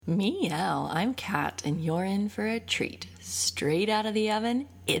Meow, I'm Kat, and you're in for a treat. Straight out of the oven,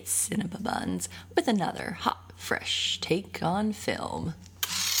 it's Cinema Buns with another hot, fresh take on film.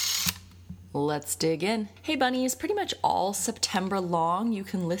 Let's dig in. Hey bunnies, pretty much all September long you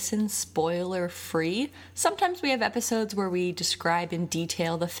can listen spoiler-free. Sometimes we have episodes where we describe in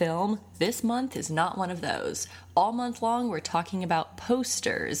detail the film. This month is not one of those. All month long we're talking about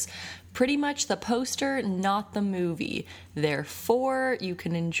posters. Pretty much the poster, not the movie. Therefore, you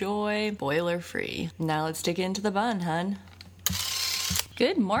can enjoy spoiler-free. Now let's dig into the bun, hun.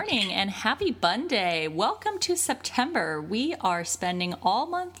 Good morning and happy Bun Day. Welcome to September. We are spending all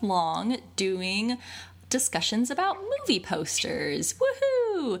month long doing discussions about movie posters.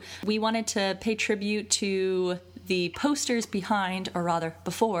 Woohoo! We wanted to pay tribute to the posters behind, or rather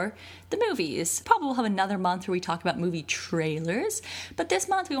before, the movies. Probably we'll have another month where we talk about movie trailers, but this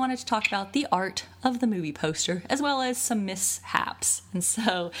month we wanted to talk about the art of the movie poster, as well as some mishaps. And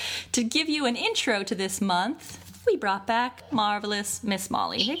so, to give you an intro to this month, we brought back marvelous Miss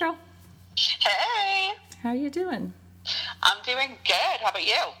Molly. Hey, girl. Hey. How are you doing? I'm doing good. How about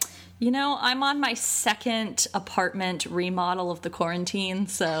you? You know, I'm on my second apartment remodel of the quarantine,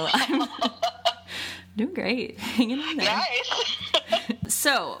 so I'm doing great. Hanging in there. Nice.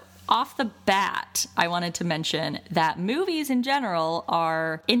 So, off the bat, I wanted to mention that movies in general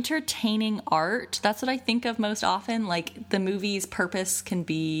are entertaining art. That's what I think of most often. Like, the movie's purpose can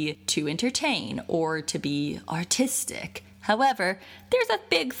be to entertain or to be artistic. However, there's a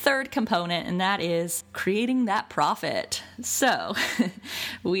big third component, and that is creating that profit. So,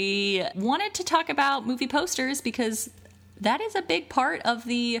 we wanted to talk about movie posters because that is a big part of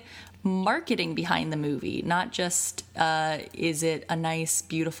the marketing behind the movie. Not just is it a nice,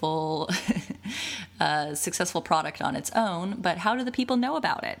 beautiful, successful product on its own, but how do the people know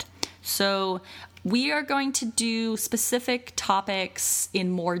about it? So we are going to do specific topics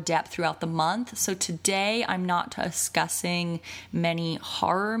in more depth throughout the month. So today I'm not discussing many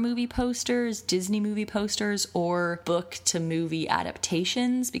horror movie posters, Disney movie posters, or book to movie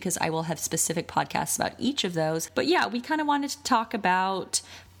adaptations, because I will have specific podcasts about each of those. But yeah, we kind of wanted to talk about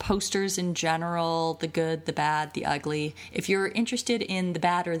posters in general, the good, the bad, the ugly. If you're interested in the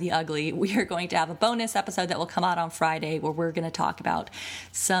bad or the ugly, we are going to have a bonus episode that will come out on Friday where we're going to talk about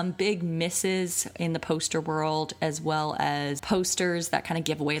some big misses in the poster world, as well as posters that kind of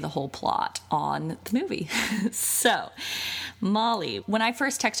give away the whole plot on the movie. So, Molly, when I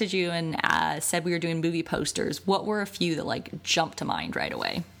first texted you and said we were doing movie posters, what were a few that jumped to mind right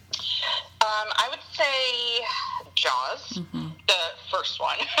away? I would say Jaws, the first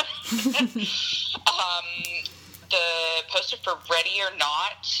one. The poster for Ready or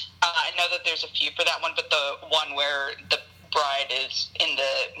Not. I know that there's a few for that one, but the one where the bride is in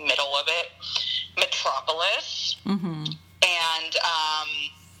the middle of it. Metropolis. And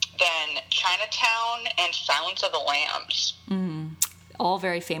then Chinatown and Silence of the Lambs. All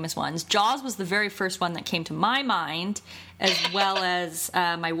very famous ones. Jaws was the very first one that came to my mind, as well as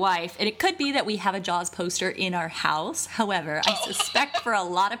my wife. And it could be that we have a Jaws poster in our house. However, I suspect for a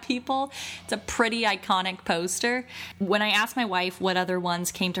lot of people, it's a pretty iconic poster. When I asked my wife what other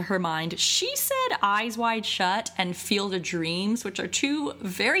ones came to her mind, she said Eyes Wide Shut and Field of Dreams, which are two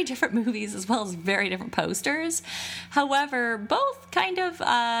very different movies as well as very different posters. However, both kind of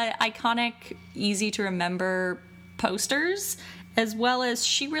iconic, easy to remember posters. As well as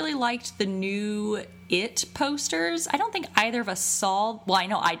she really liked the new It posters. I don't think either of us saw, well, I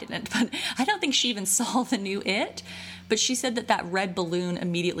know I didn't, but I don't think she even saw the new It. But she said that red balloon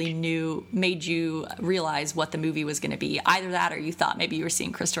immediately made you realize what the movie was going to be. Either that or you thought maybe you were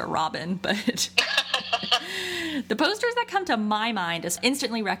seeing Christopher Robin. But the posters that come to my mind as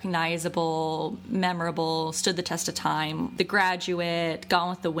instantly recognizable, memorable, stood the test of time: The Graduate,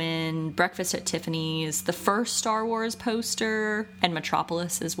 Gone with the Wind, Breakfast at Tiffany's, the first Star Wars poster, and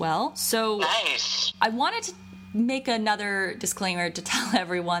Metropolis as well. So nice. I wanted to make another disclaimer to tell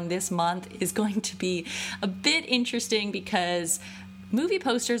everyone this month is going to be a bit interesting because movie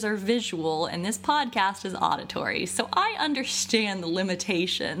posters are visual and this podcast is auditory, so I understand the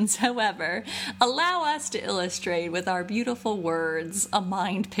limitations. However, allow us to illustrate with our beautiful words a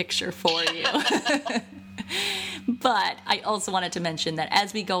mind picture for you. But I also wanted to mention that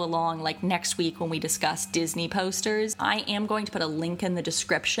as we go along, like next week when we discuss Disney posters, I am going to put a link in the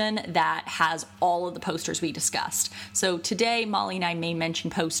description that has all of the posters we discussed. So today, Molly and I may mention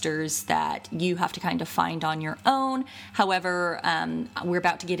posters that you have to kind of find on your own. However, we're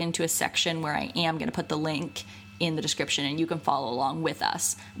about to get into a section where I am going to put the link in the description and you can follow along with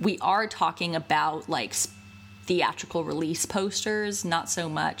us. We are talking about theatrical release posters, not so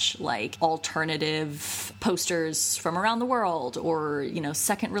much like alternative posters from around the world or,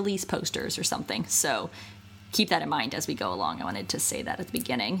 second release posters or something. So keep that in mind as we go along. I wanted to say that at the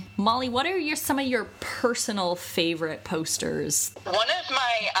beginning. Molly, what are some of your personal favorite posters? One of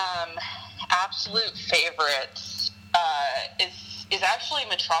my absolute favorites is actually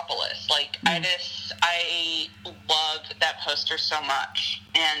Metropolis. Like, I love that poster so much.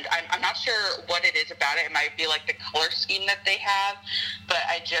 And I'm not sure what it is about it. It might be like the color scheme that they have, but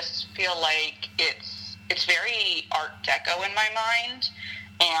I just feel like it's very Art Deco in my mind.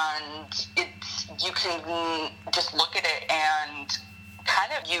 And you can just look at it and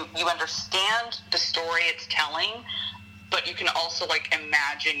kind of you understand the story it's telling, but you can also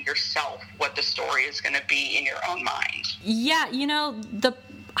imagine yourself what the story is going to be in your own mind. Yeah,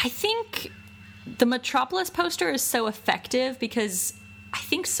 I think the Metropolis poster is so effective because I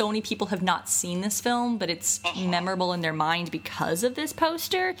think so many people have not seen this film, but it's memorable in their mind because of this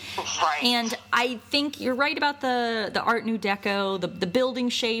poster. Right. And I think you're right about the Art Deco. The building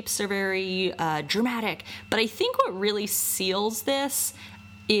shapes are very dramatic. But I think what really seals this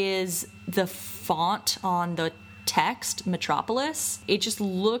is the font on the text, Metropolis. It just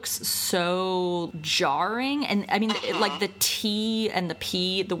looks so jarring. And I mean, the T and the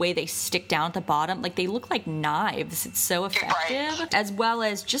P, the way they stick down at the bottom, they look like knives. It's so effective. Right. As well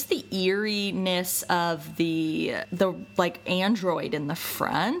as just the eeriness of the android in the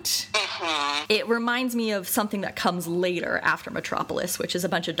front. It reminds me of something that comes later after Metropolis, which is a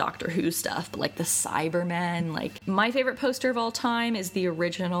bunch of Doctor Who stuff, but the Cybermen. My favorite poster of all time is the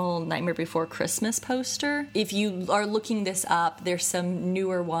original Nightmare Before Christmas poster. If you are looking this up, there's some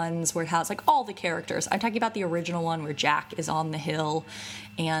newer ones where it has all the characters. I'm talking about the original one where Jack is on the hill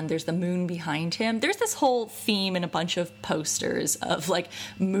and there's the moon behind him. There's this whole theme in a bunch of posters of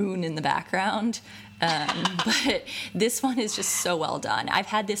moon in the background. But this one is just so well done. I've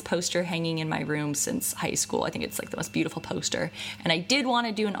had this poster hanging in my room since high school. I think it's the most beautiful poster. And I did want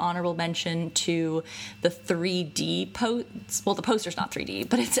to do an honorable mention to the 3D well, the poster's not 3D,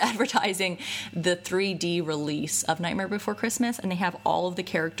 but it's advertising the 3D release of Nightmare Before Christmas. And they have all of the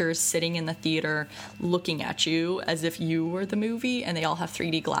characters sitting in the theater looking at you as if you were the movie. And they all have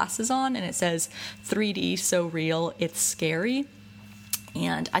 3D glasses on. And it says, 3D, so real, it's scary.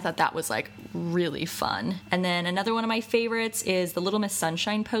 And I thought that was really fun. And then another one of my favorites is the Little Miss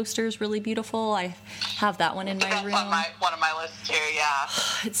Sunshine poster is really beautiful. I have that one in my room. One of my lists too, yeah.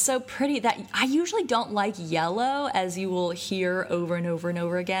 It's so pretty. That I usually don't like yellow, as you will hear over and over and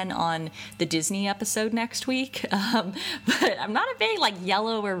over again on the Disney episode next week. But I'm not a big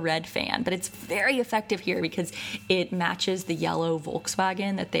yellow or red fan, but it's very effective here because it matches the yellow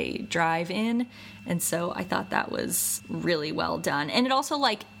Volkswagen that they drive in. And so I thought that was really well done. And it also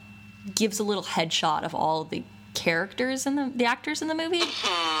gives a little headshot of all the characters and the actors in the movie,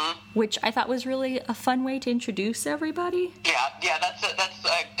 which I thought was really a fun way to introduce everybody. Yeah, that's a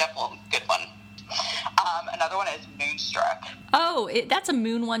definitely good one. Another one is Moonstruck. Oh, that's a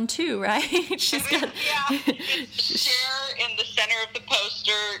moon one too, right? She's got it's Cher in the center of the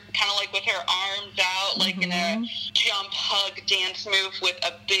poster, kind of with her arms out, in a jump, hug, dance move with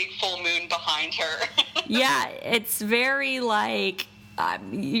a big full moon behind her. Yeah, it's very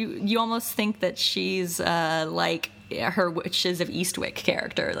you almost think that she's her Witches of Eastwick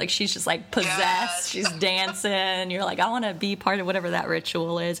character. She's just possessed. Yes. She's dancing. You're I want to be part of whatever that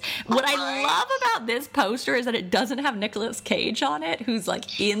ritual is. What I love about this poster is that it doesn't have Nicolas Cage on it, who's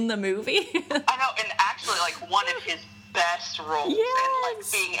in the movie. I know, and actually one of his best roles, yes. And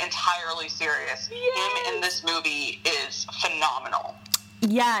being entirely serious. Yes. Him in this movie is phenomenal.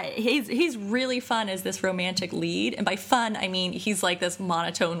 Yeah, he's really fun as this romantic lead, and by fun I mean he's this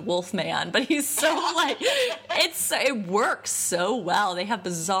monotone wolf man, but he's so it works so well. They have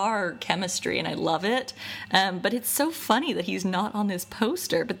bizarre chemistry, and I love it. But it's so funny that he's not on this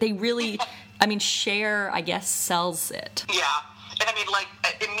poster. But they really, Cher, I guess, sells it. Yeah. And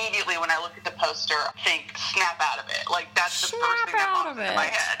immediately when I look at the poster, I think, snap out of it. That's the first thing that pops into my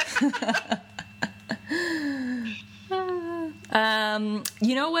head.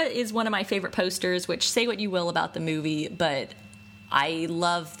 You know what is one of my favorite posters, which say what you will about the movie, but I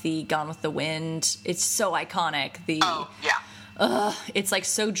love the Gone with the Wind. It's so iconic. Oh, yeah. It's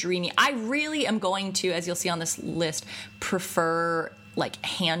so dreamy. I really am going to, as you'll see on this list, prefer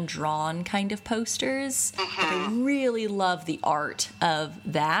hand-drawn kind of posters. I really love the art of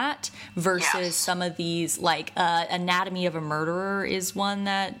that versus some of these, Anatomy of a Murderer is one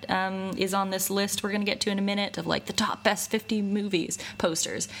that is on this list we're going to get to in a minute, of the top best 50 movies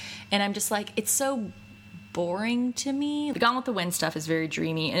posters. And I'm just it's so boring to me. The Gone with the Wind stuff is very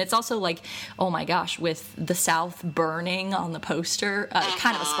dreamy, and it's also like, oh my gosh, with the South burning on the poster,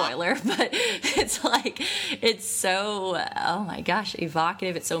 kind of a spoiler, but it's like, it's so, oh my gosh,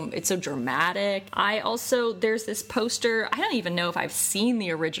 evocative. It's so dramatic. There's this poster, I don't even know if I've seen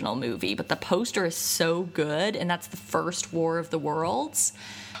the original movie, but the poster is so good, and that's the first War of the Worlds.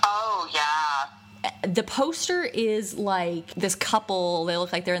 Oh, yeah. The poster is like this couple, they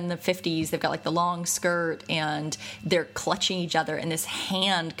look like they're in the 50s, they've got like the long skirt and they're clutching each other, and this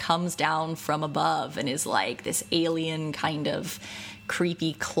hand comes down from above and is like this alien kind of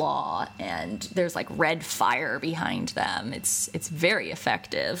creepy claw, and there's like red fire behind them. It's very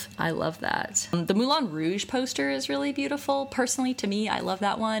effective. I love that. The Moulin Rouge poster is really beautiful. Personally, to me, I love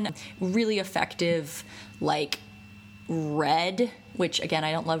that one. Really effective, like red, which again,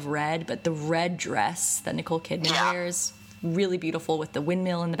 I don't love red, but the red dress that Nicole Kidman wears, really beautiful with the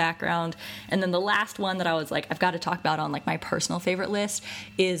windmill in the background. And then the last one that I was like, I've got to talk about on like my personal favorite list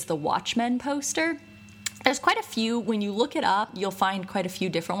is the Watchmen poster. There's quite a few. When you look it up, you'll find quite a few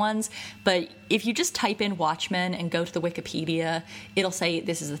different ones. But if you just type in Watchmen and go to the Wikipedia, it'll say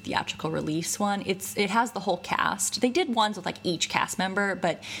this is a theatrical release one. It has the whole cast. They did ones with like each cast member,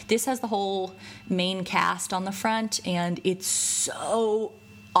 but this has the whole main cast on the front, and it's so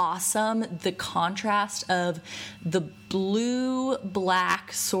awesome. The contrast of the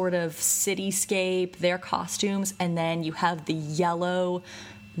blue-black sort of cityscape, their costumes, and then you have the yellow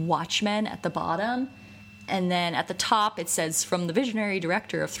Watchmen at the bottom. And then at the top, it says, from the visionary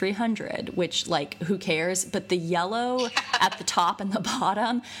director of 300, which, like, who cares? But the yellow at the top and the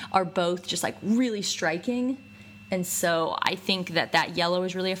bottom are both just, like, really striking. And so I think that yellow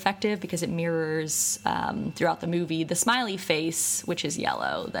is really effective because it mirrors, throughout the movie, the smiley face, which is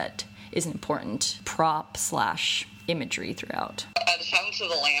yellow, that is an important prop / imagery throughout. The Silence of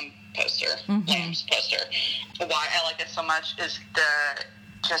the Lambs poster. Why I like it so much is the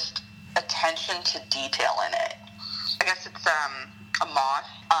just attention to detail in it. I guess it's a moth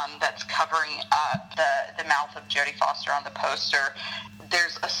that's covering up the mouth of Jodie Foster on the poster.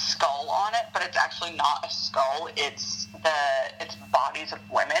 There's a skull on it, but it's actually not a skull. It's bodies of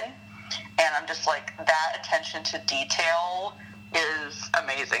women, and I'm just like, that attention to detail is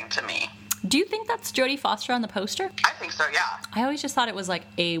amazing to me. Do you think that's Jodie Foster on the poster? I think so, yeah. I always just thought it was like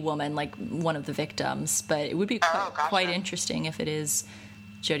a woman, like one of the victims, but it would be quite interesting if it is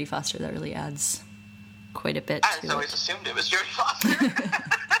Jodie Foster. That really adds quite a bit to it. I always assumed it was Jodie Foster.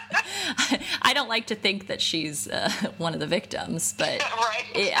 I don't like to think that she's one of the victims, but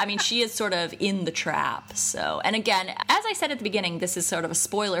right. She is sort of in the trap. So, and again, as I said at the beginning, this is sort of a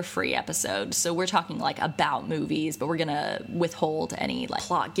spoiler-free episode, so we're talking like about movies, but we're gonna withhold any like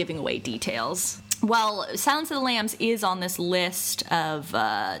plot giving away details. Well, Silence of the Lambs is on this list of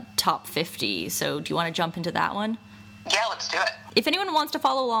top 50, so do you want to jump into that one? Yeah, let's do it. If anyone wants to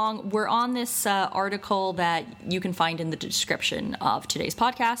follow along, we're on this article that you can find in the description of today's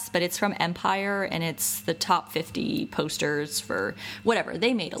podcast, but it's from Empire, and it's the top 50 posters for whatever.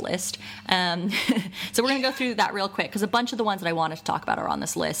 They made a list. So we're going to go through that real quick, because a bunch of the ones that I wanted to talk about are on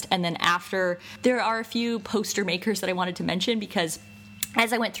this list. And then after, there are a few poster makers that I wanted to mention, because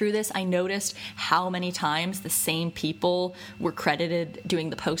as I went through this, I noticed how many times the same people were credited doing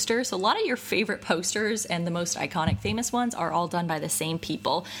the poster. So a lot of your favorite posters and the most iconic, famous ones are all done by the same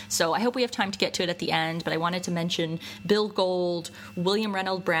people. So I hope we have time to get to it at the end, but I wanted to mention Bill Gold, William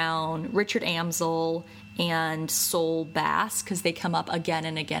Reynold Brown, Richard Amsel, and Sol Bass, because they come up again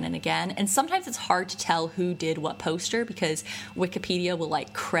and again and again. And sometimes it's hard to tell who did what poster, because Wikipedia will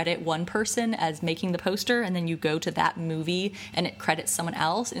like credit one person as making the poster, and then you go to that movie and it credits someone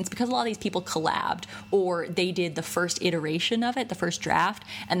else. And it's because a lot of these people collabed, or they did the first iteration of it, the first draft,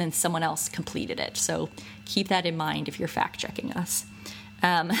 and then someone else completed it. So keep that in mind if you're fact checking us.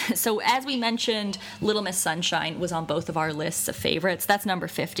 So as we mentioned, Little Miss Sunshine was on both of our lists of favorites. That's number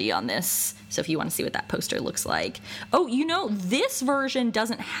 50 on this. So if you want to see what that poster looks like. Oh, this version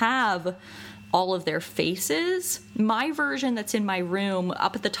doesn't have all of their faces. My version that's in my room,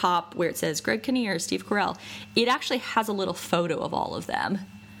 up at the top where it says Greg Kinnear, Steve Carell, it actually has a little photo of all of them.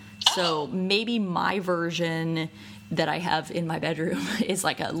 So maybe my version that I have in my bedroom is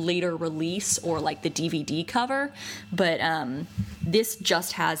like a later release, or like the DVD cover, but this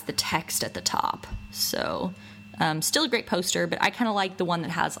just has the text at the top. So still a great poster, but I kind of like the one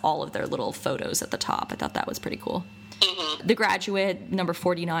that has all of their little photos at the top. I thought that was pretty cool. Mm-hmm. The Graduate, number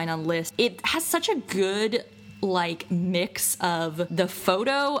 49 on the list. It has such a good like mix of the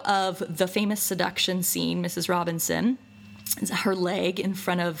photo of the famous seduction scene, Mrs. Robinson, her leg in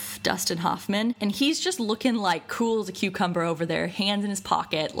front of Dustin Hoffman, and he's just looking like cool as a cucumber over there, hands in his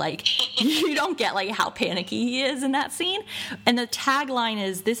pocket, like you don't get like how panicky he is in that scene. And the tagline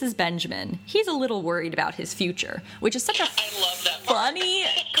is, "This is Benjamin. He's a little worried about his future," which is such a funny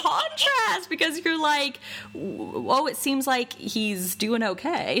contrast, because you're like, oh, it seems like he's doing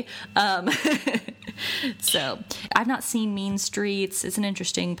okay. So I've not seen Mean Streets. It's an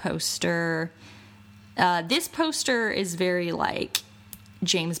interesting poster. This poster is very, like,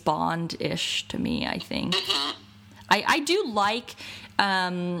 James Bond-ish to me, I think. I do like...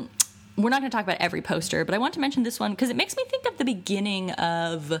 we're not going to talk about every poster, but I want to mention this one because it makes me think of the beginning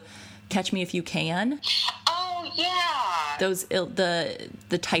of Catch Me If You Can. Oh, yeah.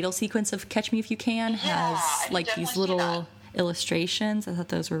 The title sequence of Catch Me If You Can has, like, these little illustrations. I thought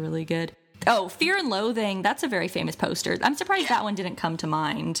those were really good. Oh, Fear and Loathing. That's a very famous poster. I'm surprised that one didn't come to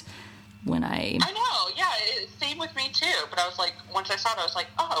mind. I know, yeah, same with me too, but I was like, once I saw it, I was like,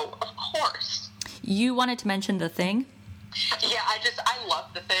 oh, of course. You wanted to mention The Thing? Yeah, I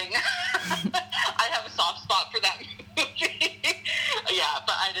love The Thing. I have a soft spot for that movie. Yeah,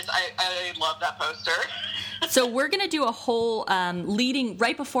 but I love that poster. So we're going to do a whole,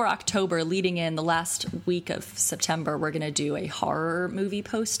 right before October, leading in the last week of September, we're going to do a horror movie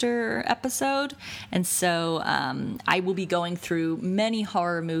poster episode. And so I will be going through many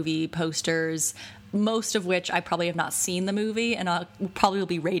horror movie posters, most of which I probably have not seen the movie, and I probably will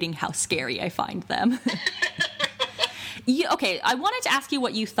be rating how scary I find them. Okay, I wanted to ask you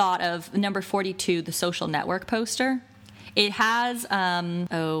what you thought of number 42, the Social Network poster. It has,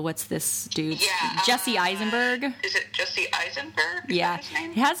 what's this dude? Yeah, Jesse Eisenberg. Is it Jesse Eisenberg? Yeah. Is that his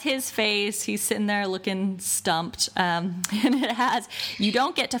name? It has his face. He's sitting there looking stumped. And it has, "You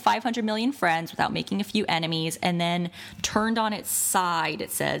don't get to 500 million friends without making a few enemies." And then turned on its side,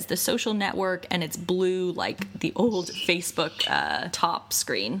 it says, "The Social Network," and it's blue like the old Facebook top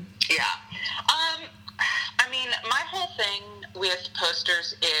screen. Yeah. I mean, my whole thing with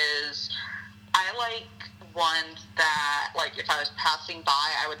posters is I like ones that, like, if I was passing by,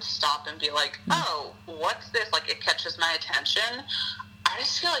 I would stop and be like, oh, what's this? Like, it catches my attention. I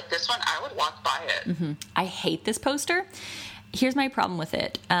just feel like this one, I would walk by it. Mm-hmm. I hate this poster. Here's my problem with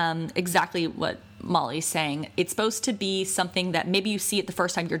it. Exactly what Molly's saying. It's supposed to be something that maybe you see it the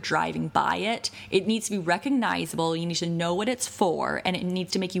first time you're driving by it. It needs to be recognizable. You need to know what it's for, and it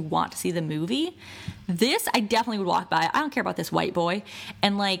needs to make you want to see the movie. This, I definitely would walk by. I don't care about this white boy.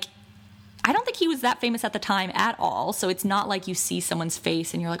 And, like, I don't think he was that famous at the time at all, so it's not like you see someone's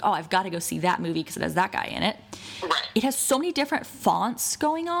face and you're like, oh, I've got to go see that movie because it has that guy in it. Right. It has so many different fonts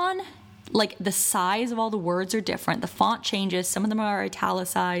going on. Like, the size of all the words are different. The font changes. Some of them are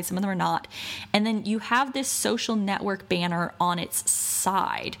italicized. Some of them are not. And then you have this Social Network banner on its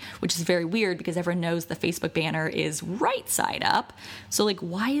side, which is very weird because everyone knows the Facebook banner is right side up. So, like,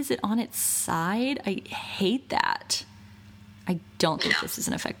 why is it on its side? I hate that. I don't think this is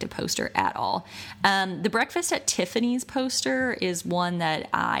an effective poster at all. The Breakfast at Tiffany's poster is one that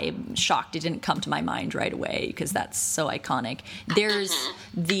I'm shocked it didn't come to my mind right away because that's so iconic. There's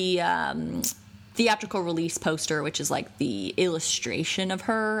the theatrical release poster, which is like the illustration of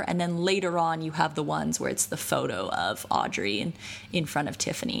her, and then later on you have the ones where it's the photo of Audrey in front of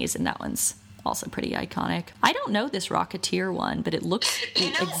Tiffany's, and that one's also pretty iconic. I don't know this Rocketeer one, but it looks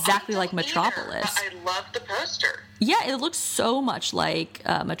exactly like Metropolis. Either, but I love the poster. Yeah, it looks so much like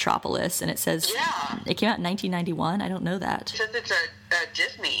Metropolis, and it says it came out in 1991. I don't know that. It says it's a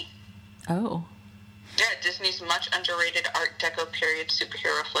Disney. Oh. Yeah, Disney's much underrated Art Deco period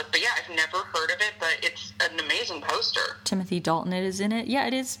superhero flick. But yeah, I've never heard of it, but it's an amazing poster. Timothy Dalton is in it. Yeah,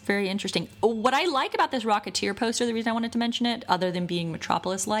 it is very interesting. What I like about this Rocketeer poster, the reason I wanted to mention it, other than being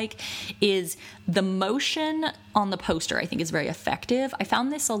Metropolis-like, is the motion on the poster, I think, is very effective. I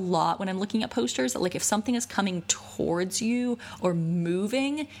found this a lot when I'm looking at posters, that, like, if something is coming towards you or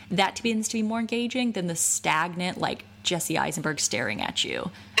moving, that tends to be more engaging than the stagnant, like, Jesse Eisenberg staring at you.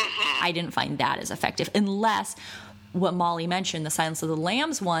 I didn't find that as effective, unless what Molly mentioned, the Silence of the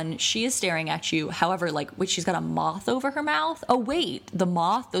Lambs one, she is staring at you. However, like, she's got a moth over her mouth. Oh, wait, the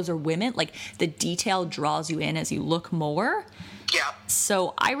moth, those are women. Like, the detail draws you in as you look more. Yeah.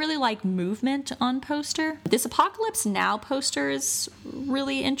 So I really like movement on poster. This Apocalypse Now poster is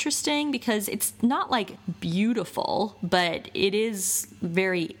really interesting because it's not, like, beautiful, but it is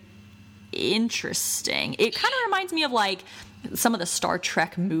very interesting. It kind of reminds me of, like, some of the Star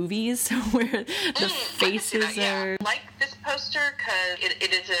Trek movies where the faces are... I like this poster because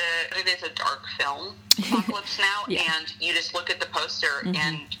it is a dark film, Apocalypse Now, and you just look at the poster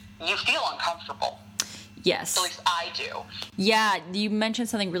and you feel uncomfortable. Yes. At least I do. Yeah, you mentioned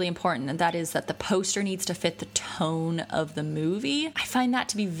something really important, and that is that the poster needs to fit the tone of the movie. I find that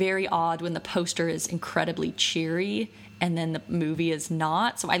to be very odd when the poster is incredibly cheery and then the movie is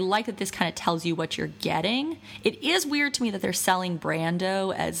not. So I like that this kind of tells you what you're getting. It is weird to me that they're selling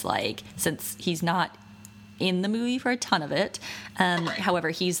Brando as, like, since he's not in the movie for a ton of it. However,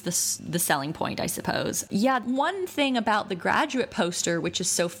 he's the selling point, I suppose. Yeah, one thing about the Graduate poster, which is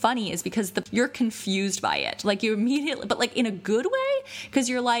so funny, is because you're confused by it. Like, you immediately, but like in a good way, because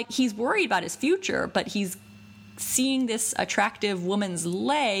you're like, he's worried about his future, but he's seeing this attractive woman's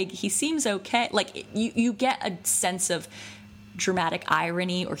leg. He seems okay. Like, you get a sense of dramatic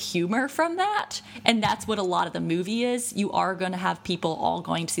irony or humor from that, and that's what a lot of the movie is. You are going to have people all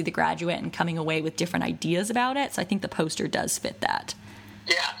going to see The Graduate and coming away with different ideas about it, so I think the poster does fit that.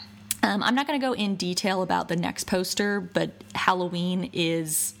 Yeah. I'm not going to go in detail about the next poster, but Halloween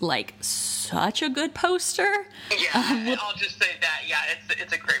is, like, such a good poster. Yeah, I'll just say that. Yeah,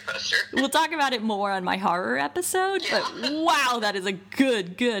 it's a great poster. We'll talk about it more on my horror episode, yeah. But wow, that is a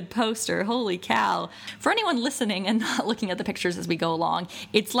good poster. Holy cow. For anyone listening and not looking at the pictures as we go along,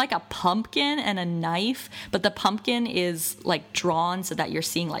 it's like a pumpkin and a knife, but the pumpkin is, like, drawn so that you're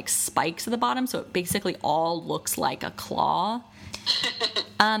seeing, like, spikes at the bottom, so it basically all looks like a claw.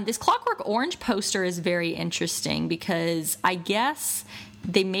 This Clockwork Orange poster is very interesting because I guess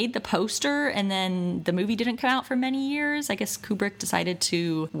they made the poster and then the movie didn't come out for many years. I guess Kubrick decided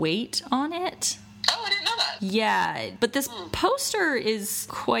to wait on it. Oh, I didn't know that. Yeah, but this poster is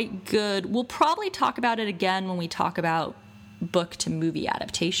quite good. We'll probably talk about it again when we talk about book to movie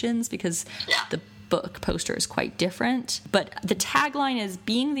adaptations because the book poster is quite different. But the tagline is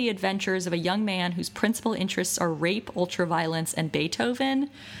being the adventures of a young man whose principal interests are rape, ultraviolence, and Beethoven,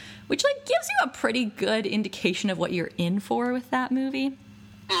 which, like, gives you a pretty good indication of what you're in for with that movie.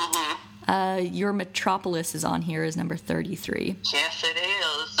 Your Metropolis is on here as number 33. Yes, it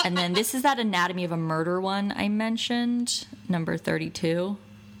is. And then this is that Anatomy of a Murder one I mentioned, number 32.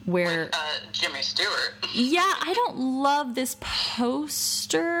 Where Jimmy Stewart. Yeah, I don't love this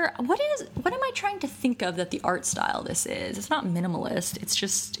poster. What am I trying to think of that the art style this is? It's not minimalist.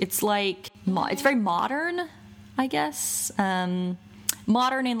 It's like it's very modern, I guess.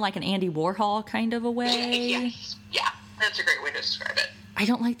 Modern in like an Andy Warhol kind of a way. Yes. Yeah, that's a great way to describe it. I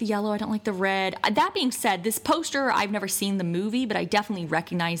don't like the yellow. I don't like the red. That being said, this poster, I've never seen the movie, but I definitely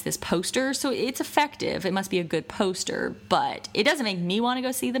recognize this poster, so it's effective. It must be a good poster, but it doesn't make me want to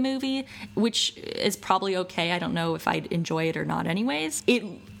go see the movie, which is probably okay. I don't know if I'd enjoy it or not anyways. It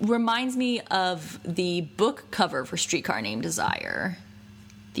reminds me of the book cover for Streetcar Named Desire.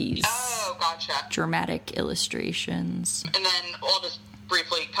 These gotcha. Dramatic illustrations. And then I'll just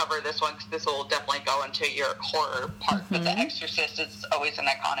briefly cover this one because this will definitely go into your horror part. But The Exorcist is always an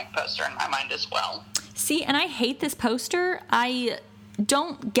iconic poster in my mind as well. See, and I hate this poster. I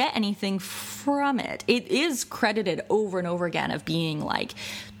don't get anything from it. It is credited over and over again of being like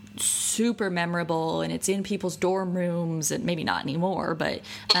super memorable, and it's in people's dorm rooms, and maybe not anymore, but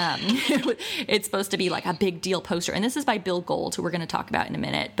it's supposed to be like a big deal poster. And this is by Bill Gold, who we're going to talk about in a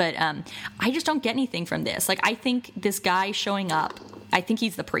minute. But I just don't get anything from this. Like, I think this guy showing up, I think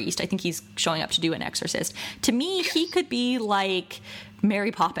he's the priest. I think he's showing up to do an exorcist. To me, he could be like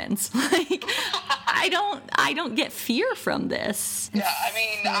Mary Poppins. Like, I don't get fear from this. Yeah, I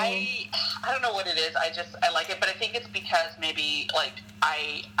mean, I don't know what it is. I like it, but I think it's because maybe like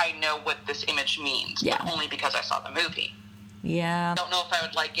I know what this image means, but only because I saw the movie. Yeah. I don't know if I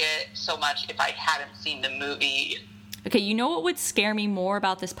would like it so much if I hadn't seen the movie. Okay, you know what would scare me more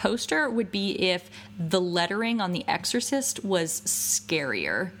about this poster would be if the lettering on The Exorcist was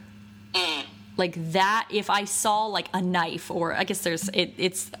scarier. Like that, if I saw like a knife, or I guess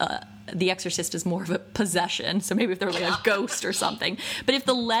it's The Exorcist is more of a possession, so maybe if there was like a ghost or something. But if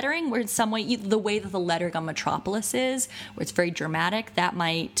the lettering were in some way, the way that the lettering on Metropolis is, where it's very dramatic, that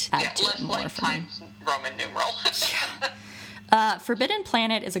might add to it more like for me. Times Roman numeral. Forbidden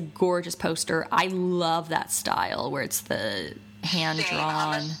Planet is a gorgeous poster. I love that style where it's the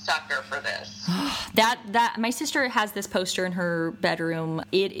hand-drawn. I'm a sucker for this. That my sister has this poster in her bedroom.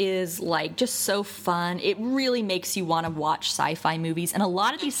 It is like just so fun. It really makes you want to watch sci-fi movies. And a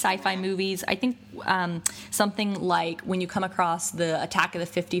lot of these sci-fi movies, I think something like when you come across the Attack of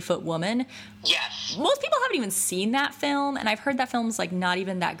the 50-Foot Woman. Yes. Most people haven't even seen that film, and I've heard that film's like not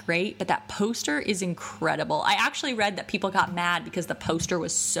even that great, but that poster is incredible. I actually read that people got mad because the poster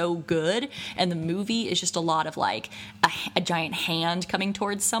was so good, and the movie is just a lot of like a giant hand coming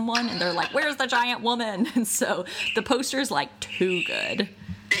towards someone, and they're like, where's the giant woman? And so the poster's like too good.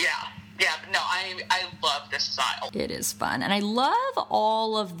 Yeah, no, I love this style. It is fun, and I love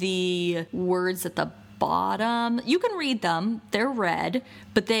all of the words at the bottom. You can read them. They're red,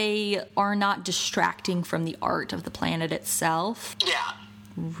 but they are not distracting from the art of the planet itself. Yeah.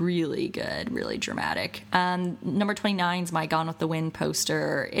 Really good, really dramatic. Number 29 is my Gone with the Wind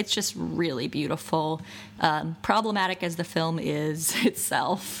poster. It's just really beautiful. Problematic as the film is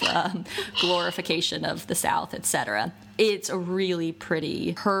itself, glorification of the South, etc. It's a really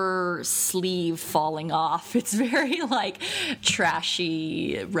pretty, her sleeve falling off. It's very like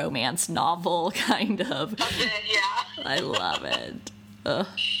trashy romance novel kind of. Yeah. I love it. Ugh.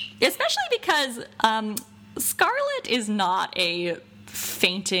 Especially because Scarlett is not a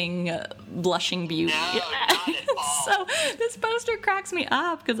fainting, blushing beauty. No, not at all. So this poster cracks me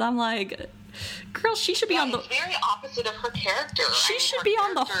up because I'm like, girl, she should be on the... It's very opposite of her character. She should be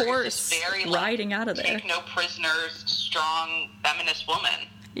on the horse very, riding out of there. Take no prisoners, strong, feminist woman.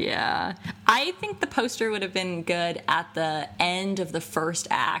 Yeah. I think the poster would have been good at the end of the first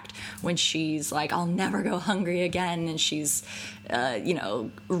act when she's like, I'll never go hungry again, and she's,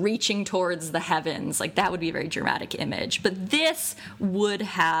 reaching towards the heavens. Like, that would be a very dramatic image. But this would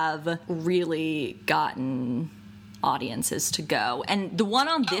have really gotten audiences to go. And the one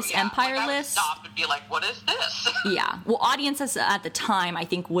on this Empire I would list... stop and be like, what is this? Yeah. Well, audiences at the time, I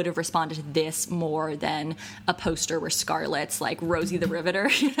think, would have responded to this more than a poster where Scarlett's like Rosie the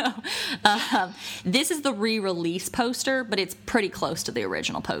Riveter, This is the re-release poster, but it's pretty close to the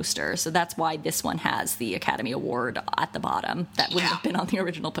original poster. So that's why this one has the Academy Award at the bottom. That wouldn't have been on the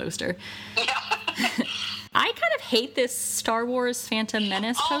original poster. Yeah. I kind of hate this Star Wars Phantom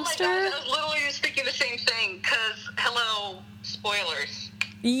Menace poster. Oh my God, I was literally just thinking the same thing, because, hello, spoilers.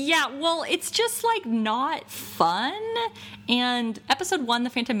 Yeah, well, it's just, like, not fun, and Episode 1, The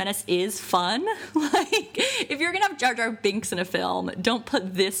Phantom Menace, is fun. Like, if you're gonna have Jar Jar Binks in a film, don't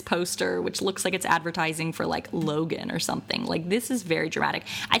put this poster, which looks like it's advertising for, like, Logan or something. Like, this is very dramatic.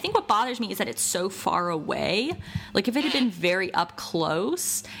 I think what bothers me is that it's so far away. Like, if it had been very up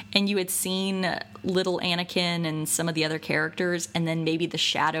close, and you had seen little Anakin and some of the other characters, and then maybe the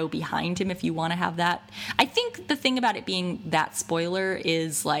shadow behind him if you want to have that. I think the thing about it being that spoiler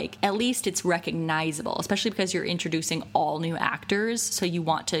is, like, at least it's recognizable, especially because you're introducing all new actors, so you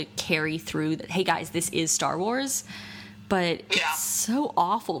want to carry through that, hey guys, this is Star Wars. But it's so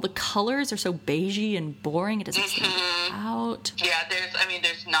awful. The colors are so beigey and boring. It doesn't stand out. Yeah,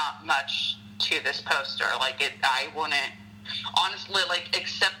 there's not much to this poster. Like, I wouldn't, honestly, like,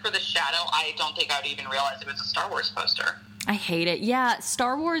 except for the shadow, I don't think I would even realize it was a Star Wars poster. I hate it. Yeah,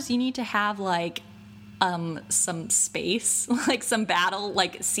 Star Wars, you need to have, like, some space, like some battle,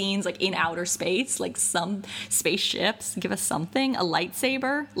 like scenes, like in outer space, like some spaceships. Give us something. A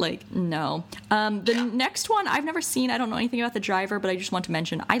lightsaber. Like, no. The next one I've never seen. I don't know anything about the driver, but I just want to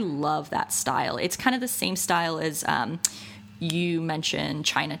mention I love that style. It's kind of the same style as you mentioned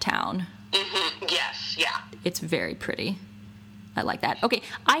Chinatown. Mm-hmm. Yes. Yeah. It's very pretty. I like that. Okay,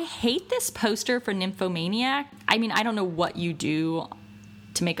 I hate this poster for Nymphomaniac. I mean, I don't know what you do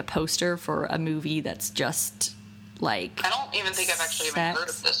to make a poster for a movie that's just like, I don't even think I've actually even heard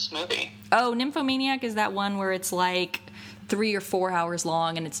of this movie. Oh, Nymphomaniac is that one where it's like 3 or 4 hours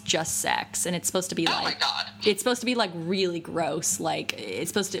long and it's just sex, and it's supposed to be like, oh my God, it's supposed to be like really gross. Like, it's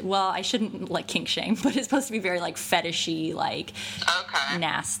supposed to, well, I shouldn't like kink shame, but it's supposed to be very like fetishy, like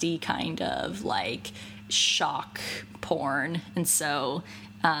nasty kind of like shock porn. And so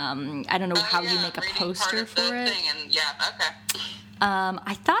I don't know how you make a poster for it.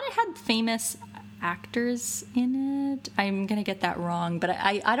 I thought it had famous actors in it. I'm gonna get that wrong, but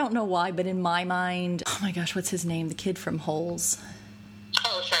I don't know why, but in my mind, oh my gosh, what's his name? The kid from Holes.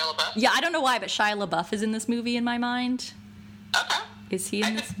 Oh, Shia LaBeouf? Yeah, I don't know why, but Shia LaBeouf is in this movie in my mind. Okay. Is he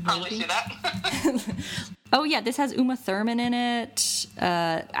in this movie? I could probably see that. Oh, yeah, this has Uma Thurman in it.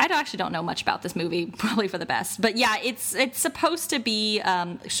 I actually don't know much about this movie, probably for the best. But yeah, it's supposed to be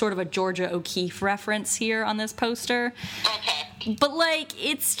sort of a Georgia O'Keeffe reference here on this poster. Okay. But, like,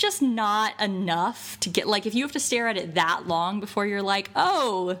 it's just not enough to get, like, if you have to stare at it that long before you're like,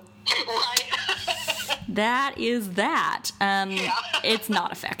 oh, right. that is that. It's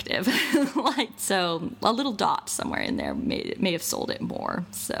not effective. Like, so a little dot somewhere in there may have sold it more.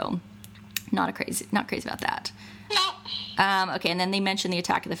 So not crazy about that. No. Okay, and then they mentioned the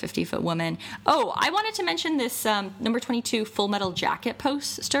Attack of the 50-Foot Woman. Oh, I wanted to mention this number 22 Full Metal Jacket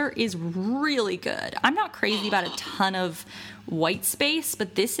poster is really good. I'm not crazy about a ton of white space,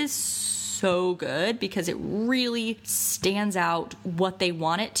 but this is so good because it really stands out what they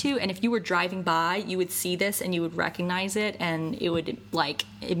want it to. And if you were driving by, you would see this and you would recognize it, and it would like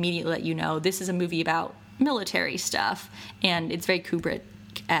immediately let you know this is a movie about military stuff, and it's very Kubrick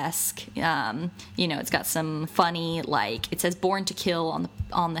esque. It's got some funny, like, it says "Born to Kill"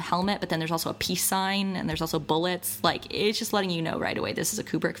 on the helmet, but then there's also a peace sign, and there's also bullets. Like, it's just letting you know right away this is a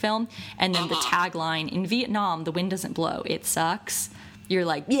Kubrick film. And then the tagline, "In Vietnam, the wind doesn't blow, it sucks." You're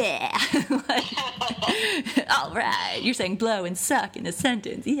like, yeah. Like, all right. You're saying blow and suck in a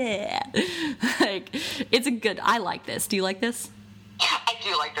sentence. Yeah. Like, I like this. Do you like this? I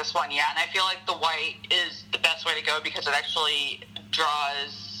do like this one, yeah. And I feel like the white is the best way to go because it actually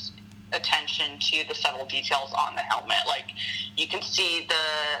draws attention to the subtle details on the helmet. Like, you can see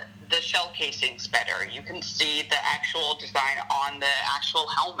the shell casings better. You can see the actual design on the actual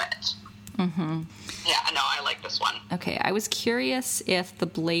helmet. Mm-hmm. Yeah, no, I like this one. Okay, I was curious if the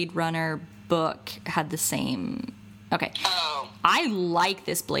Blade Runner book had the same. Okay. Oh. I like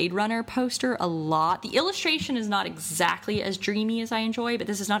this Blade Runner poster a lot. The illustration is not exactly as dreamy as I enjoy, but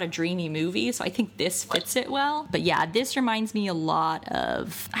this is not a dreamy movie, so I think this fits it well. But yeah, this reminds me a lot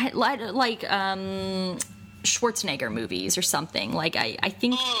of like Schwarzenegger movies or something. Like I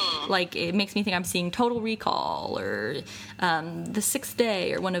think like it makes me think I'm seeing Total Recall or The Sixth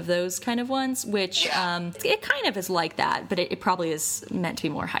Day or one of those kind of ones, which it kind of is like that, but it probably is meant to be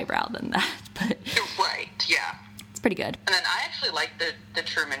more highbrow than that. But right, yeah. Pretty good. And then I actually like the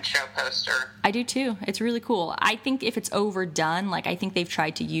Truman Show poster. I do too. It's really cool. I think if it's overdone, like I think they've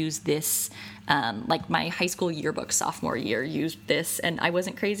tried to use this, like my high school yearbook sophomore year used this, and I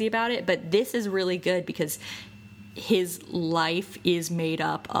wasn't crazy about it, but this is really good because his life is made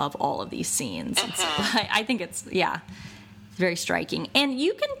up of all of these scenes. I think it's very striking. And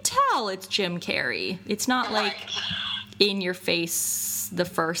you can tell it's Jim Carrey. It's not like in your face the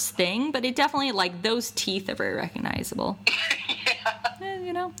first thing, but it definitely, like, those teeth are very recognizable.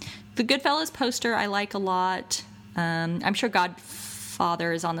 The Goodfellas poster I like a lot. I'm sure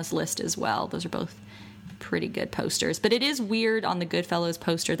Godfather is on this list as well. Those are both pretty good posters, but it is weird on the Goodfellas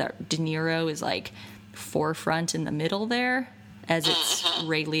poster that De Niro is like forefront in the middle there, as it's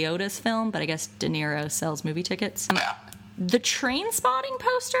Ray Liotta's film, but I guess De Niro sells movie tickets. The Trainspotting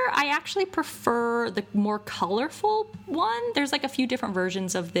poster, I actually prefer the more colorful one. There's like a few different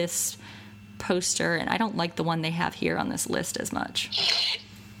versions of this poster, and I don't like the one they have here on this list as much.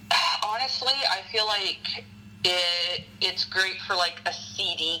 Honestly, I feel like it's great for like a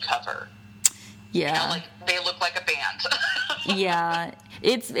CD cover. Yeah. Like they look like a band. Yeah.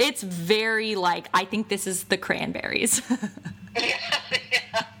 It's very like, I think this is the Cranberries.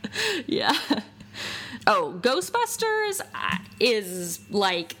 Yeah. Oh, Ghostbusters is,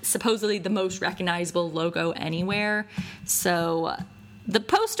 like, supposedly the most recognizable logo anywhere. So the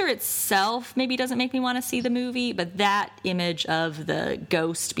poster itself maybe doesn't make me want to see the movie, but that image of the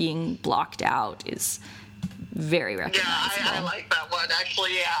ghost being blocked out is very recognizable. Yeah, I like that one,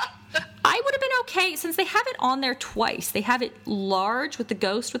 actually, yeah. I would have been okay, since they have it on there twice. They have it large with the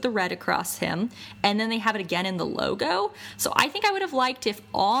ghost with the red across him, and then they have it again in the logo. So I think I would have liked if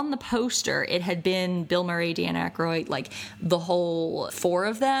on the poster it had been Bill Murray, Dan Aykroyd, like the whole four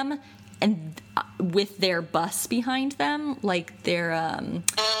of them, and with their bus behind them, like their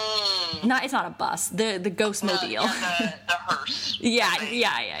it's not a bus, the Ghostmobile. The hearse.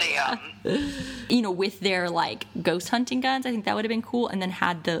 Yeah. With their like ghost hunting guns. I think that would have been cool, and then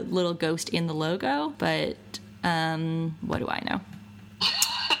had the little ghost in the logo. But what do I know?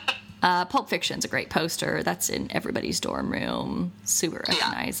 Pulp Fiction's a great poster. That's in everybody's dorm room. Super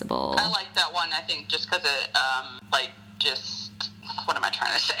recognizable. I like that one. I think just because what am I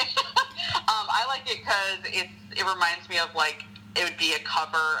trying to say? I like it because it reminds me of like it would be a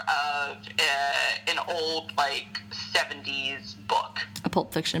cover of an old like 70s book. A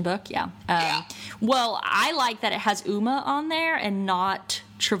Pulp Fiction book, yeah. Well, I like that it has Uma on there and not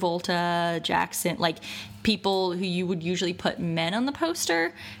Travolta, Jackson, like people who you would usually put men on the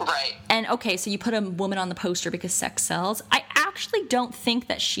poster. Right. And okay, so you put a woman on the poster because sex sells. I actually don't think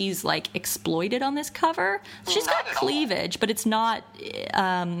that she's like exploited on this cover. She's got cleavage, but it's not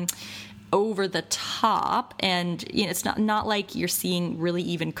over the top, and it's not like you're seeing really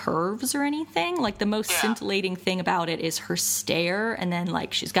even curves or anything. Like the most scintillating thing about it is her stare, and then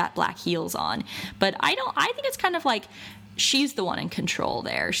like she's got black heels on. But I think it's kind of like she's the one in control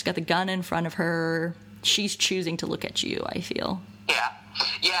there. She's got the gun in front of her. She's choosing to look at you, I feel.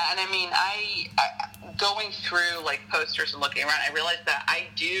 Yeah, and I mean, I going through like posters and looking around, I realized that I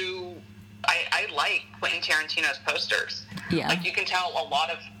like Quentin Tarantino's posters. Yeah. Like you can tell a lot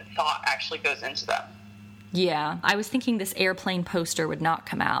of thought actually goes into them. Yeah, I was thinking this airplane poster would not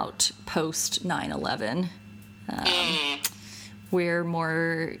come out post 9/11. We're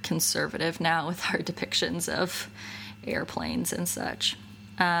more conservative now with our depictions of airplanes and such.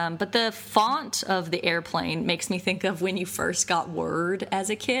 But the font of the airplane makes me think of when you first got Word as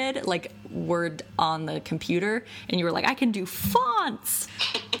a kid, like Word on the computer, and you were like, I can do fonts.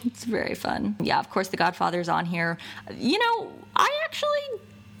 It's very fun. Yeah, of course, The Godfather's on here. You know, I actually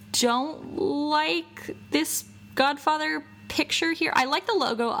don't like this Godfather picture here. I like the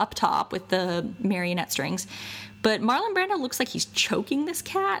logo up top with the marionette strings, but Marlon Brando looks like he's choking this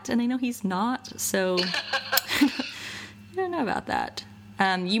cat, and I know he's not, so I don't know about that.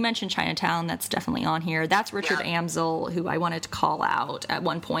 You mentioned Chinatown. That's definitely on here. That's Richard Amsel, who I wanted to call out at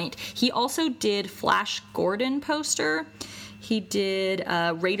one point. He also did Flash Gordon poster. He did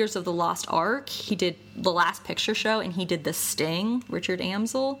Raiders of the Lost Ark. He did The Last Picture Show, and he did The Sting, Richard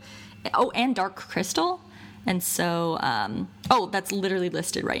Amsel. Oh, and Dark Crystal. And so, that's literally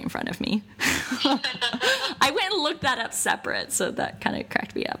listed right in front of me. I went and looked that up separate, so that kind of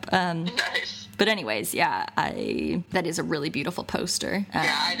cracked me up. Nice. But anyways, yeah, that is a really beautiful poster.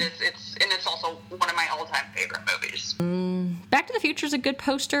 It's also one of my all-time favorite movies. Back to the Future is a good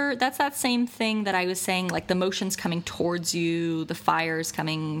poster. That's that same thing that I was saying, like the motion's coming towards you, the fire's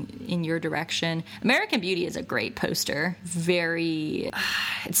coming in your direction. American Beauty is a great poster.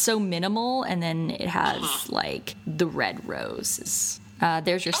 It's so minimal, and then it has like the red roses.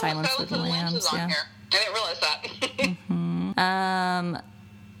 There's your Silence of the Lambs. Yeah. Here. I didn't realize that.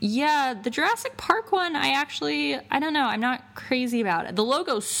 Yeah, the Jurassic Park one, I don't know. I'm not crazy about it. The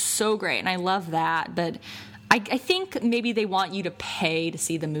logo's so great, and I love that. But I think maybe they want you to pay to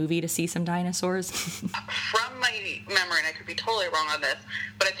see the movie to see some dinosaurs. From my memory, and I could be totally wrong on this,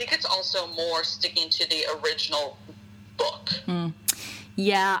 but I think it's also more sticking to the original book.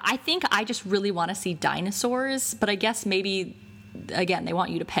 Yeah, I think I just really want to see dinosaurs, but I guess maybe... Again, they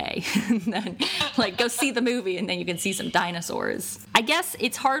want you to pay. And then, go see the movie, and then you can see some dinosaurs. I guess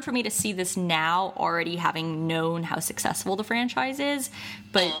it's hard for me to see this now, already having known how successful the franchise is.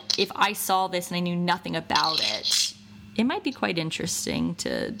 But if I saw this and I knew nothing about it, it might be quite interesting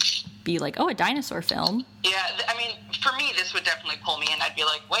to be like, oh, a dinosaur film. Yeah, I mean, for me, this would definitely pull me in. I'd be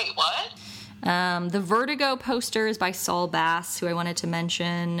like, wait, what? The Vertigo poster is by Saul Bass, who I wanted to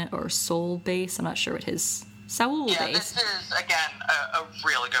mention, or Soul Bass. I'm not sure what his... Saul Bass. This is, again, a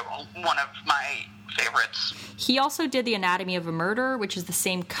really good one of my favorites. He also did The Anatomy of a Murder, which is the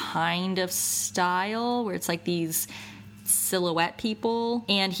same kind of style, where it's like these silhouette people.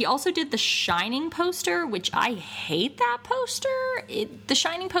 And he also did The Shining poster, which I hate that poster. The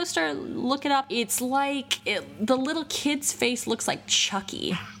Shining poster, look it up. It's like the little kid's face looks like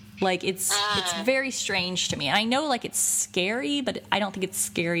Chucky. Like, it's very strange to me. And I know, it's scary, but I don't think it's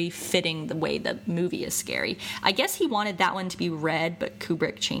scary fitting the way the movie is scary. I guess he wanted that one to be red, but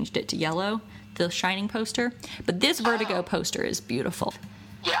Kubrick changed it to yellow, the Shining poster. But this Vertigo poster is beautiful.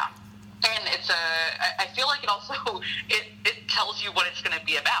 Yeah. And I feel like it also, it tells you what it's going to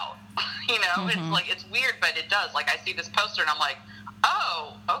be about. It's weird, but it does. I see this poster and I'm like,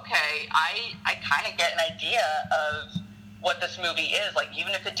 oh, okay, I kind of get an idea of what this movie is.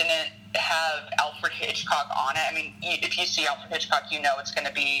 Even if it didn't have Alfred Hitchcock on it, I mean, if you see Alfred Hitchcock, you know it's going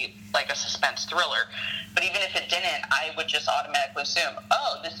to be a suspense thriller. But even if it didn't, I would just automatically assume,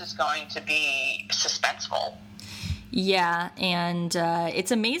 oh, this is going to be suspenseful. Yeah, and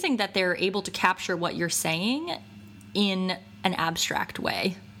it's amazing that they're able to capture what you're saying in an abstract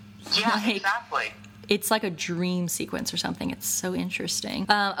way. Yeah, exactly. It's like a dream sequence or something. It's so interesting.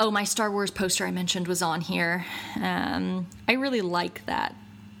 My Star Wars poster I mentioned was on here. I really like that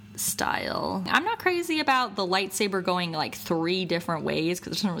style. I'm not crazy about the lightsaber going 3 different ways,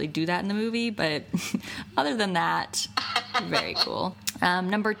 because it doesn't really do that in the movie, but other than that, very cool.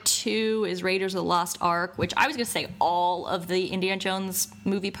 Number 2 is Raiders of the Lost Ark, which I was going to say all of the Indiana Jones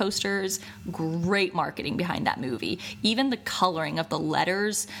movie posters, great marketing behind that movie. Even the coloring of the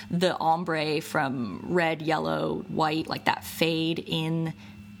letters, the ombre from red, yellow, white, that fade in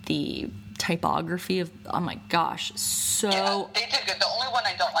the typography of, oh my gosh, so... Yeah, they did good. The only one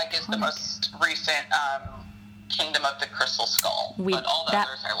I don't like is the most recent Kingdom of the Crystal Skull, but all the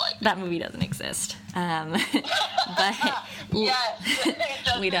others I like. That movie doesn't exist. But yes, it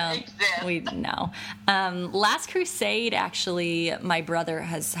doesn't we don't exist. No. Last Crusade, actually, my brother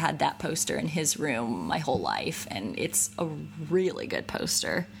has had that poster in his room my whole life, and it's a really good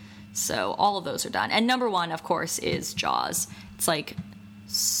poster. So all of those are done. And number 1, of course, is Jaws. It's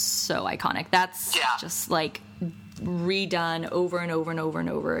so iconic. That's just redone over and over and over and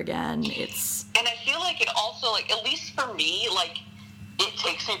over again. And I feel like it also, at least for me, it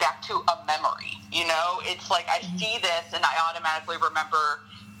takes me back to a memory, It's I see this and I automatically remember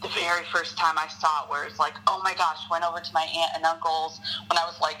the very first time I saw it, where it's oh my gosh, went over to my aunt and uncle's when I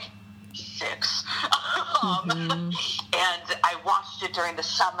was 6. And I watched it during the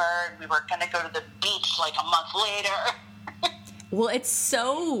summer, and we were going to go to the beach like a month later. Well, it's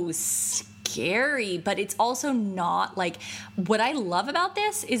so scary, but it's also not like, what I love about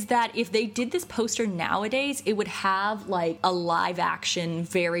this is that if they did this poster nowadays, it would have like a live action,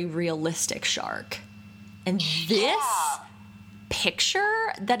 very realistic shark. And this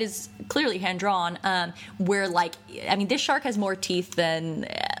picture that is clearly hand drawn, where like, I mean, this shark has more teeth than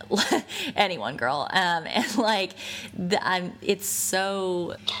anyone, girl. And like, it's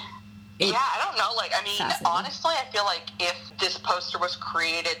so. Yeah, I don't know. Like, I mean, honestly, I feel like if this poster was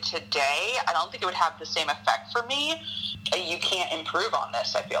created today, I don't think it would have the same effect for me. You can't improve on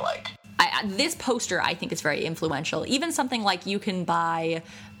this, I feel like. This poster, I think, is very influential. Even something like you can buy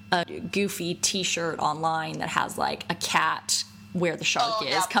a Goofy t-shirt online that has, like, a cat where the shark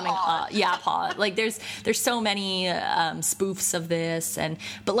is coming up. Yeah, Paw. Like, there's so many spoofs of this,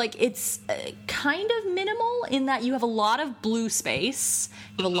 but like, it's kind of minimal in that you have a lot of blue space,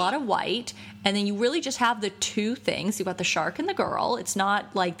 you have a lot of white, and then you really just have the two things. You've got the shark and the girl. It's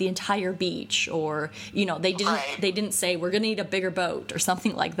not like the entire beach, or, you know, they didn't say we're gonna need a bigger boat or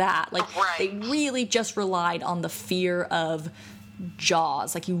something like that. Like, they really just relied on the fear of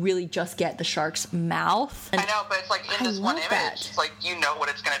Jaws. Like, you really just get the shark's mouth. And I know, but it's like in this one image, it's like you know what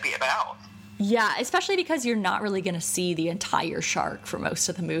it's going to be about. Yeah, especially because you're not really going to see the entire shark for most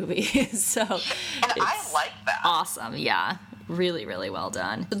of the movie. So, and I like that. Awesome, yeah. Really, really well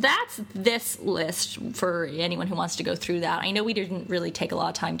done. So that's this list for anyone who wants to go through that. I know we didn't really take a lot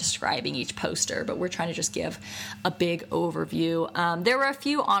of time describing each poster, but we're trying to just give a big overview. There were a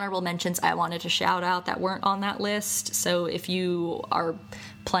few honorable mentions I wanted to shout out that weren't on that list. So if you are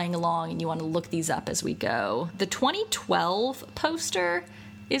playing along and you want to look these up as we go, the 2012 poster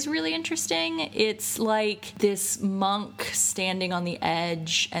is really interesting. It's like this monk standing on the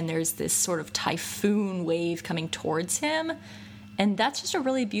edge, and there's this sort of typhoon wave coming towards him. And that's just a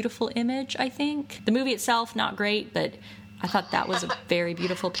really beautiful image, I think. The movie itself, not great, but I thought that was a very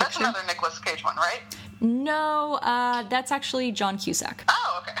beautiful picture. That's another Nicolas Cage one, right? No, that's actually John Cusack.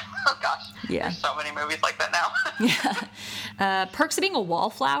 Oh, okay. Oh, gosh. Yeah. There's so many movies like that now. Yeah. Perks of Being a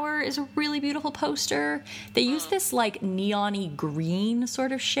Wallflower is a really beautiful poster. They use this, like, neon-y green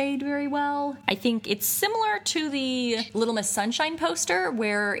sort of shade very well. I think it's similar to the Little Miss Sunshine poster,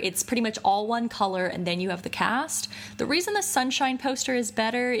 where it's pretty much all one color and then you have the cast. The reason the Sunshine poster is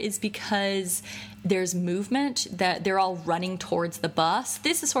better is because there's movement, that they're all running towards the bus.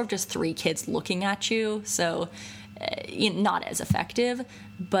 This is sort of just three kids looking at you, so not as effective,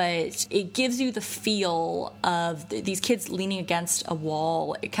 but it gives you the feel of these kids leaning against a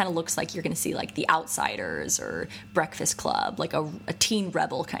wall. It kind of looks like you're going to see like The Outsiders or Breakfast Club, like a teen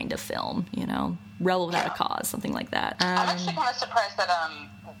rebel kind of film, you know, Rebel Without a Cause, something like that. I'm actually kind of surprised that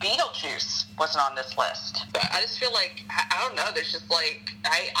Beetlejuice wasn't on this list. But I just feel like, I don't know, there's just like,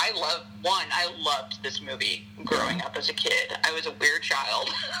 I loved this movie growing up as a kid. I was a weird child,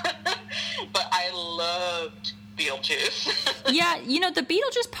 but I loved Beetlejuice. Yeah, you know, the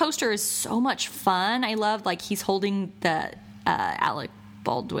Beetlejuice poster is so much fun. I love, like, he's holding the Alec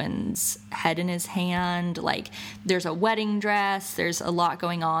Baldwin's head in his hand. Like, there's a wedding dress. There's a lot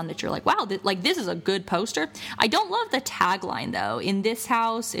going on that you're like, wow, this is a good poster. I don't love the tagline, though. In this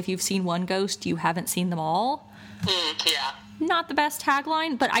house, if you've seen one ghost, you haven't seen them all. Yeah. Not the best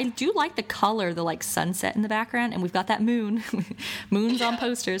tagline, but I do like the color, the like sunset in the background, and we've got that moon. Moons on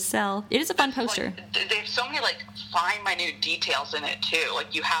posters sell. It is a fun poster. Like, they have so many like fine, minute details in it too.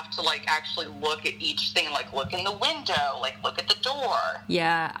 Like, you have to like actually look at each thing. Like, look in the window. Like, look at the door.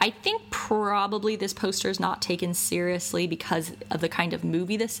 Yeah, I think probably this poster is not taken seriously because of the kind of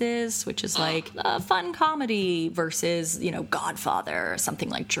movie this is, which is like a fun comedy versus, you know, Godfather or something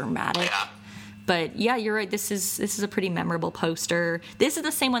like dramatic. Yeah. But yeah, you're right. This is a pretty memorable poster. This is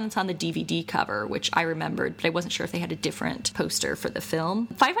the same one that's on the DVD cover, which I remembered, but I wasn't sure if they had a different poster for the film.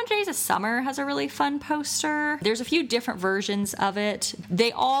 500 Days of Summer has a really fun poster. There's a few different versions of it.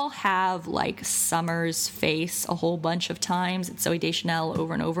 They all have like Summer's face a whole bunch of times. It's Zooey Deschanel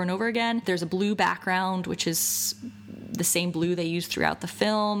over and over and over again. There's a blue background, which is the same blue they use throughout the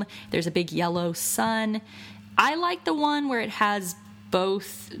film. There's a big yellow sun. I like the one where it has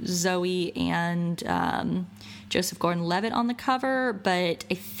both Zoe and Joseph Gordon-Levitt on the cover, but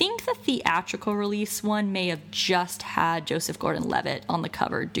I think the theatrical release one may have just had Joseph Gordon-Levitt on the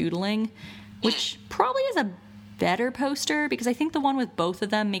cover doodling, which probably is a better poster because I think the one with both of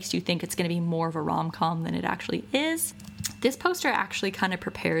them makes you think it's going to be more of a rom-com than it actually is. This poster actually kind of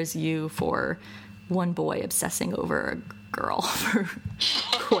prepares you for one boy obsessing over a girl for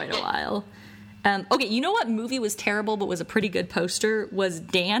quite a while. Okay, you know what movie was terrible but was a pretty good poster? Was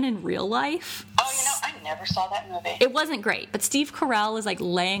Dan in Real Life. Oh, I never saw that movie. It wasn't great, but Steve Carell is like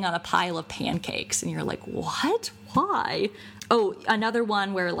laying on a pile of pancakes, and you're like, what? Why? Oh, another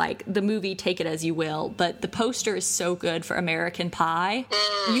one where like the movie, take it as you will, but the poster is so good for American Pie.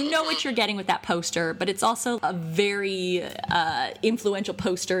 You know what you're getting with that poster, but it's also a very influential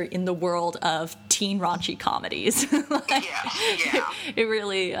poster in the world of teen raunchy comedies. It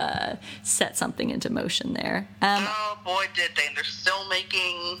really set something into motion there. Oh boy, did they. And they're still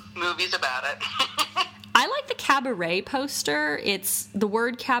making movies about it. I like the Cabaret poster. It's the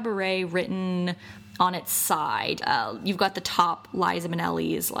word cabaret written on its side. You've got the top, Liza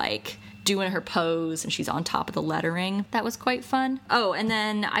Minnelli is like doing her pose and she's on top of the lettering. That was quite fun. Oh, and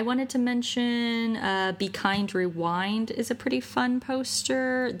then I wanted to mention Be Kind Rewind is a pretty fun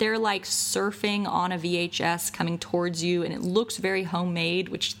poster. They're like surfing on a VHS coming towards you, and it looks very homemade,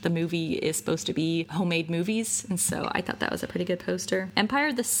 which the movie is supposed to be homemade movies, and so I thought that was a pretty good poster. Empire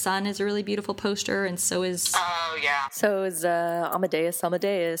of the Sun is a really beautiful poster, and so is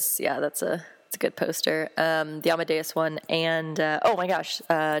Amadeus. Yeah, it's a good poster. The Amadeus one, and oh my gosh,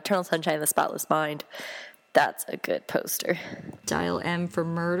 Eternal Sunshine of the Spotless Mind. That's a good poster. Dial M for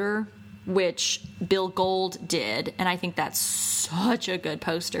Murder, which Bill Gold did, and I think that's such a good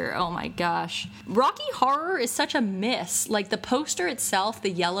poster. Oh my gosh. Rocky Horror is such a miss. Like, the poster itself, the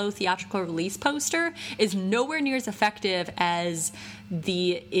yellow theatrical release poster, is nowhere near as effective as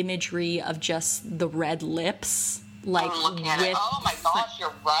the imagery of just the red lips. Like, with, oh my gosh,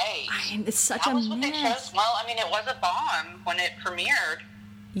 you're right. It's such that a was what miss. They chose. Well, I mean, it was a bomb when it premiered.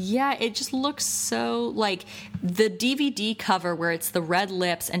 Yeah, it just looks so, like, the DVD cover where it's the red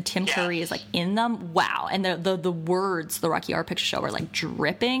lips and Tim Curry is, like, in them. Wow. And the words, the Rocky Horror Picture Show, are, like,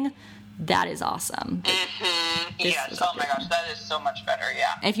 dripping. That is awesome. Mm-hmm. Yes. Oh my gosh, that is so much better,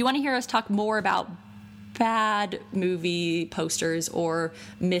 yeah. And if you want to hear us talk more about bad movie posters or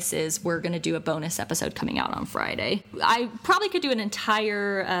misses, we're going to do a bonus episode coming out on Friday. I probably could do an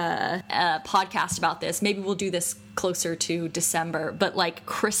entire podcast about this. Maybe we'll do this closer to December, but like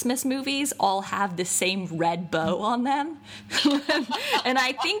Christmas movies all have the same red bow on them. And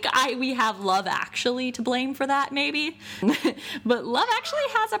I think we have Love Actually to blame for that, maybe. But Love Actually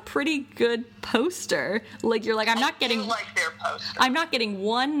has a pretty good poster. Like, you're like, I'm not getting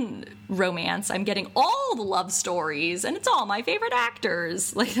one romance, I'm getting all the love stories, and it's all my favorite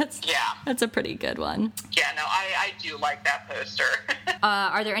actors. Like, that's a pretty good one. Yeah, no, I do like that poster.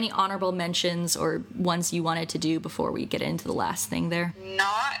 Are there any honorable mentions or ones you wanted to do before we get into the last thing there?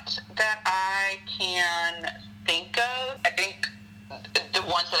 Not that I can think of. I think the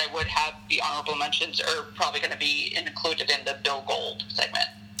ones that I would have be honorable mentions are probably going to be included in the Bill Gold segment.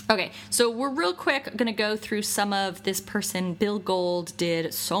 Okay, so we're real quick going to go through some of this person. Bill Gold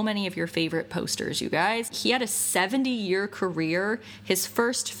did so many of your favorite posters, you guys. He had a 70-year career. His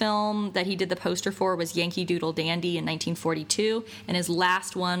first film that he did the poster for was Yankee Doodle Dandy in 1942, and his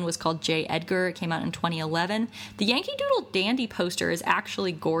last one was called J. Edgar. It came out in 2011. The Yankee Doodle Dandy poster is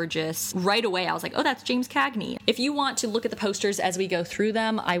actually gorgeous. Right away, I was like, oh, that's James Cagney. If you want to look at the posters as we go through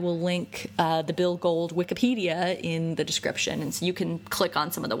them, I will link the Bill Gold Wikipedia in the description, and so you can click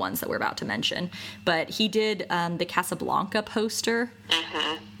on some of the ones that we're about to mention. But he did the Casablanca poster,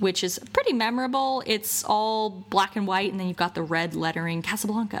 which is pretty memorable. It's all black and white, and then you've got the red lettering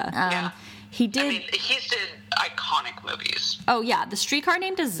Casablanca. He did. I mean, he's did iconic movies. Oh yeah, the Streetcar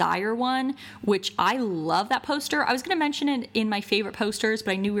Named Desire one, which I love that poster. I was going to mention it in my favorite posters,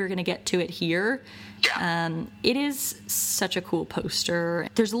 but I knew we were going to get to it here. Yeah. It is such a cool poster.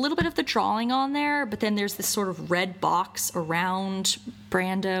 There's a little bit of the drawing on there, but then there's this sort of red box around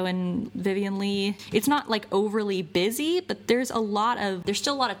Brando and Vivian Leigh. It's not like overly busy, but there's still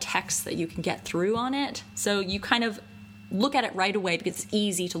a lot of text that you can get through on it. So you kind of look at it right away because it's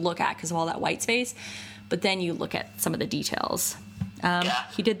easy to look at because of all that white space. But then you look at some of the details.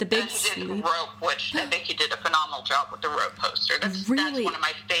 He did the big. He did Rope, which I think he did a phenomenal job with the Rope poster. That's one of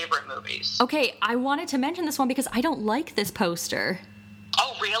my favorite movies. Okay, I wanted to mention this one because I don't like this poster.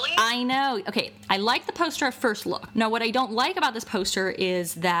 Oh, really? I know. Okay, I like the poster at first look. Now, what I don't like about this poster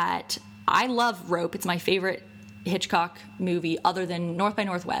is that I love Rope. It's my favorite Hitchcock movie, other than North by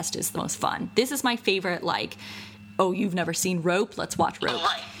Northwest is the most fun. This is my favorite, like, oh, you've never seen Rope? Let's watch Rope.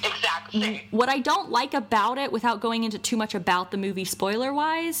 Right, exactly. What I don't like about it, without going into too much about the movie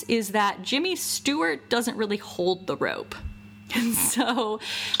spoiler-wise, is that Jimmy Stewart doesn't really hold the rope. And so...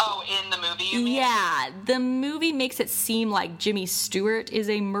 Oh, in the movie, you mean? Yeah, the movie makes it seem like Jimmy Stewart is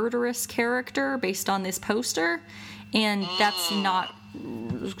a murderous character based on this poster, and that's not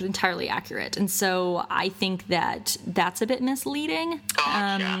entirely accurate. And so I think that that's a bit misleading.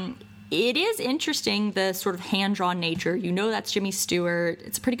 Gotcha. It is interesting, the sort of hand-drawn nature. You know that's Jimmy Stewart.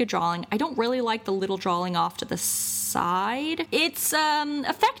 It's a pretty good drawing. I don't really like the little drawing off to the side. It's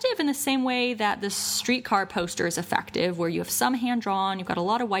effective in the same way that the streetcar poster is effective, where you have some hand-drawn, you've got a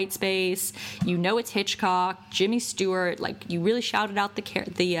lot of white space, you know it's Hitchcock, Jimmy Stewart, like, you really shouted out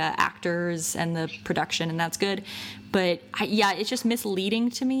the actors and the production, and that's good. But, it's just misleading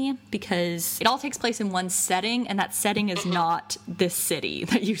to me because it all takes place in one setting, and that setting is not this city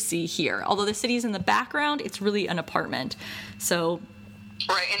that you see here. Although the city is in the background, it's really an apartment. So...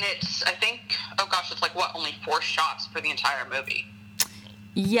 Right, and it's, I think, it's like, only 4 shots for the entire movie.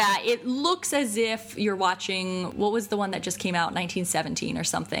 Yeah, it looks as if you're watching, what was the one that just came out, 1917 or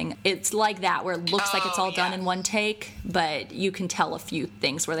something. It's like that, where it looks like it's all done in one take, but you can tell a few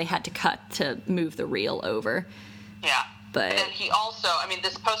things where they had to cut to move the reel over. Yeah. But and he also,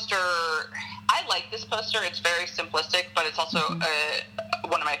 this poster, I like this poster. It's very simplistic, but it's also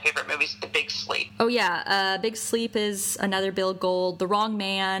one of my favorite movies, The Big Sleep. Oh, yeah. Big Sleep is another Bill Gold. The Wrong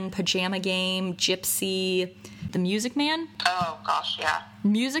Man, Pajama Game, Gypsy, The Music Man. Oh, gosh, yeah.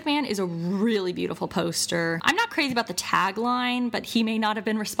 Music Man is a really beautiful poster. I'm not crazy about the tagline, but he may not have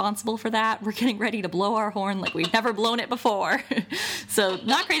been responsible for that. We're getting ready to blow our horn like we've never blown it before. So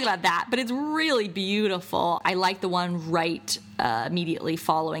not crazy about that, but it's really beautiful. I like the one right immediately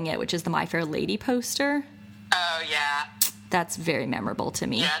following it, which is the My Fair Lady poster. Oh, yeah. That's very memorable to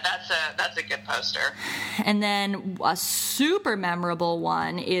me. Yeah, that's a good poster. And then a super memorable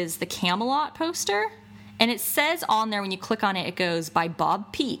one is the Camelot poster. And it says on there, when you click on it, it goes by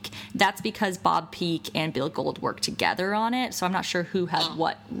Bob Peak. That's because Bob Peak and Bill Gold worked together on it. So I'm not sure who had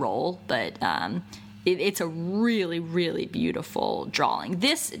what role, but it's a really, really beautiful drawing.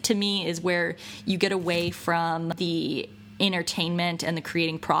 This, to me, is where you get away from the entertainment and the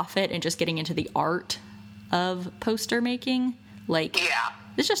creating profit and just getting into the art of poster making. Yeah.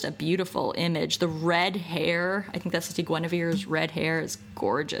 It's just a beautiful image. The red hair, I think that's Steve Guinevere's red hair, is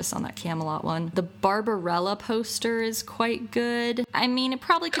gorgeous on that Camelot one. The Barbarella poster is quite good. It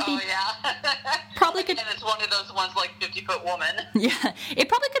probably could be... Oh, yeah. Probably could... And it's one of those ones like 50-Foot Woman. Yeah. It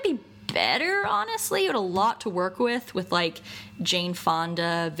probably could be better, honestly. It had a lot to work with like Jane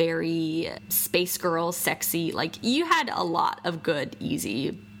Fonda, very Space Girl, sexy. Like, you had a lot of good,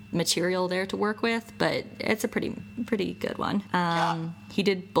 easy material there to work with, but it's a pretty good one. He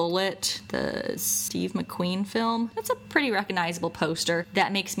did Bullet, the Steve McQueen film. That's a pretty recognizable poster.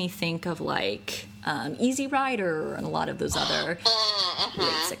 That makes me think of Easy Rider and a lot of those other late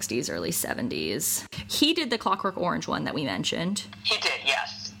 60s, early 70s. He did the Clockwork Orange one that we mentioned. He did,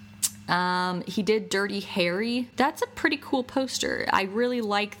 yes. He did Dirty Harry. That's a pretty cool poster. I really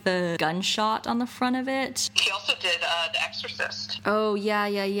like the gunshot on the front of it. He also did The Exorcist. Oh, yeah.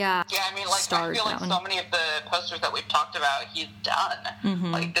 Yeah, I feel like so many of the posters that we've talked about, he's done.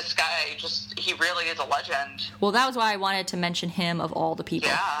 Mm-hmm. Like, this guy, he really is a legend. Well, that was why I wanted to mention him of all the people.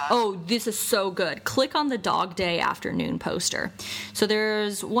 Yeah. Oh, this is so good. Click on the Dog Day Afternoon poster. So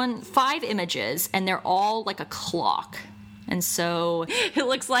there's 5 images, and they're all like a clock. And so it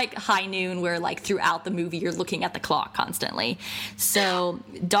looks like High Noon, where throughout the movie you're looking at the clock constantly. So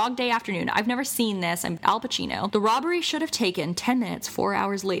Dog Day Afternoon. I've never seen this. I'm Al Pacino. The robbery should have taken 10 minutes, 4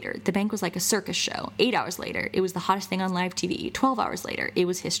 hours later. The bank was like a circus show. 8 hours later, it was the hottest thing on live TV. 12 hours later, it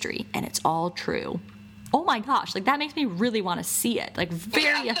was history. And it's all true. Oh my gosh, that makes me really want to see it.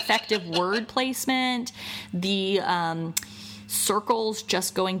 Very effective word placement. The circles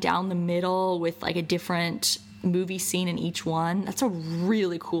just going down the middle with a different movie scene in each one. That's a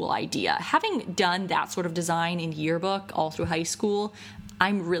really cool idea. Having done that sort of design in yearbook all through high school,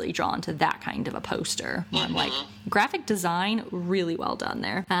 I'm really drawn to that kind of a poster. I'm graphic design, really well done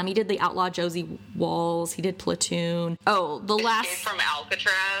there. He did the Outlaw Josie Walls. He did Platoon. Oh, the last... Escape from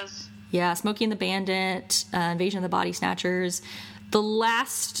Alcatraz. Yeah, Smokey and the Bandit, Invasion of the Body Snatchers. The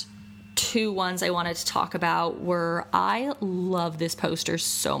last 2 ones I wanted to talk about were, I love this poster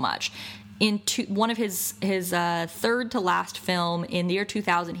so much. In one of his third to last film in the year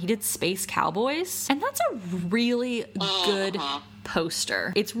 2000, he did Space Cowboys, and that's a really good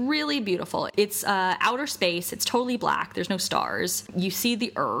poster. It's really beautiful. It's outer space. It's totally black. There's no stars. You see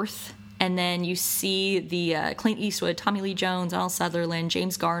the Earth, and then you see the Clint Eastwood, Tommy Lee Jones, Donald Sutherland,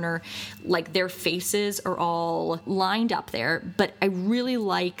 James Garner. Their faces are all lined up there, but I really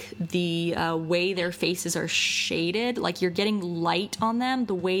like the way their faces are shaded. You're getting light on them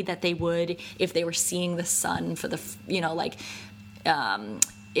the way that they would if they were seeing the sun for the,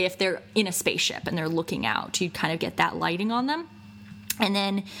 if they're in a spaceship and they're looking out, you kind of get that lighting on them. And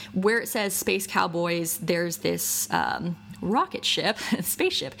then where it says Space Cowboys, there's this rocket ship,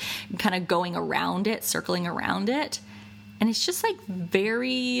 spaceship, kind of going around it, circling around it. And it's just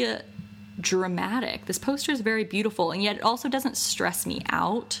very dramatic. This poster is very beautiful, and yet it also doesn't stress me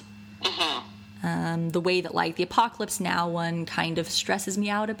out. The way that, like, the Apocalypse Now one kind of stresses me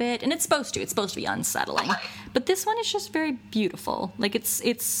out a bit, and it's supposed to be unsettling. But this one is just very beautiful. Like,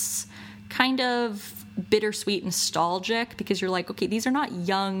 it's kind of bittersweet nostalgic, because you're like, okay, these are not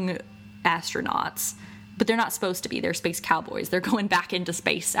young astronauts, but they're not supposed to be. They're space cowboys. They're going back into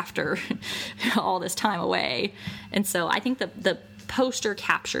space after all this time away. And so I think the poster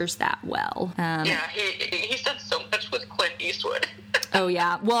captures that well. He's done so much with Clint Eastwood. Oh,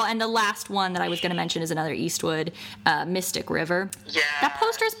 yeah. Well, and the last one that I was going to mention is another Eastwood, Mystic River. Yeah. That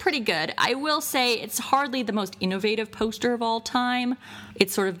poster is pretty good. I will say it's hardly the most innovative poster of all time.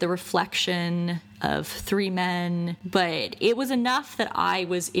 It's sort of the reflection of three men, but it was enough that I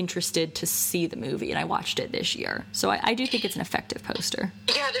was interested to see the movie, and I watched it this year. So I do think it's an effective poster.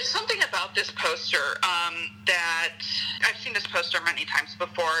 Yeah, there's something about this poster that I've seen this poster many times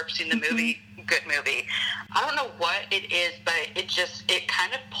before. I've seen the movie. Good movie. I don't know what it is, but it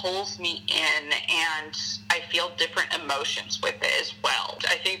kind of pulls me in, and I feel different emotions with it as well.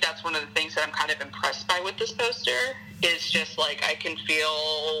 I think that's one of the things that I'm kind of impressed by with this poster, is just like I can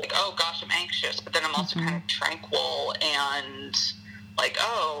feel like, oh gosh, I'm anxious, but then I'm also kind of tranquil and like,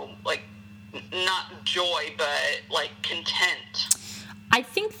 oh, like not joy, but like content. I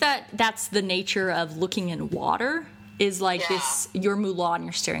think that's the nature of looking in water. Is like this, you're Mulan,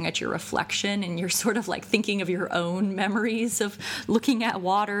 you're staring at your reflection, and you're sort of like thinking of your own memories of looking at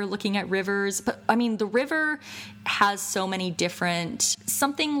water, looking at rivers. But I mean, the river has so many different,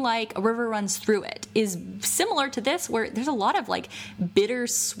 something like A River Runs Through It is similar to this, where there's a lot of like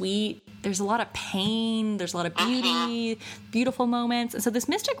bittersweet, there's a lot of pain, there's a lot of beauty, beautiful moments. And so this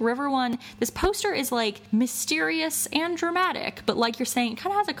Mystic River one, this poster is like mysterious and dramatic, but like you're saying, it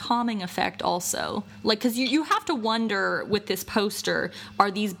kind of has a calming effect also. Like, because you have to wonder with this poster, are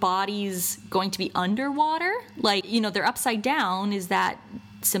these bodies going to be underwater? Like, you know, they're upside down. Is that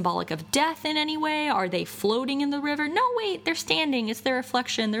symbolic of death in any way? Are they floating in the river? No, wait, they're standing. It's their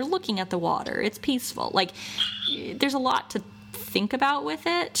reflection. They're looking at the water. It's peaceful. Like, there's a lot to think about with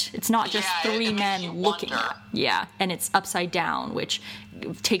it. It's not just three men looking at it. Yeah, and it's upside down, which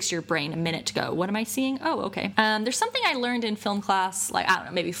takes your brain a minute to go, what am I seeing? Oh, okay. There's something I learned in film class, like, I don't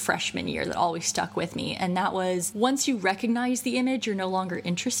know, maybe freshman year, that always stuck with me, and that was, once you recognize the image, you're no longer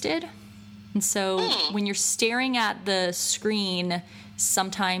interested. And so when you're staring at the screen,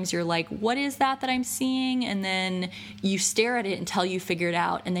 sometimes you're like, what is that I'm seeing? And then you stare at it until you figure it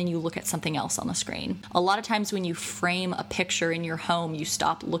out, and then you look at something else on the screen. A lot of times when you frame a picture in your home, you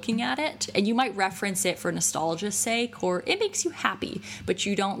stop looking at it, and you might reference it for nostalgia's sake, or it makes you happy, but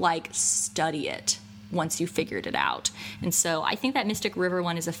you don't like study it once you figured it out. And so I think that Mystic River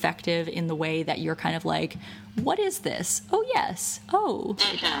one is effective in the way that you're kind of like, what is this? Oh, yes. Oh.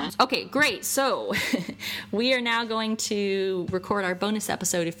 Okay, great. So we are now going to record our bonus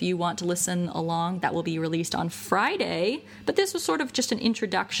episode. If you want to listen along, that will be released on Friday. But this was sort of just an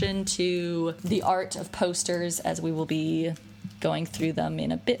introduction to the art of posters, as we will be going through them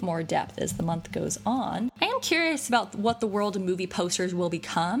in a bit more depth as the month goes on. I am curious about what the world of movie posters will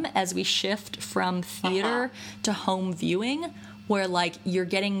become as we shift from theater to home viewing, where like you're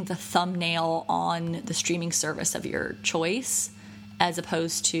getting the thumbnail on the streaming service of your choice as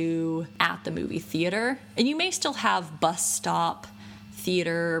opposed to at the movie theater. And you may still have bus stop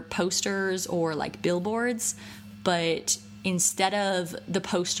theater posters or like billboards, but instead of the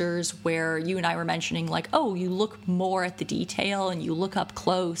posters where you and I were mentioning, like, oh, you look more at the detail and you look up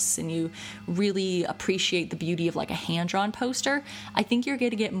close and you really appreciate the beauty of like a hand-drawn poster, I think you're going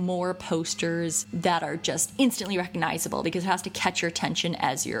to get more posters that are just instantly recognizable because it has to catch your attention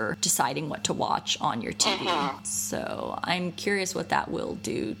as you're deciding what to watch on your TV. So I'm curious what that will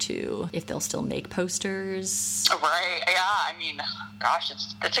do to, if they'll still make posters. Right, yeah, I mean, gosh,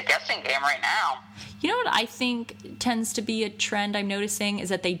 it's a guessing game right now. You know what I think tends to be a trend I'm noticing is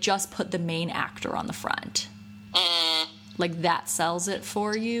that they just put the main actor on the front. Like that sells it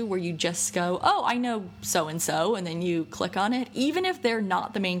for you, where you just go, oh, I know so-and-so, and then you click on it. Even if they're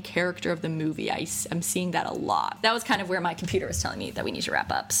not the main character of the movie, I'm seeing that a lot. That was kind of where my computer was telling me that we need to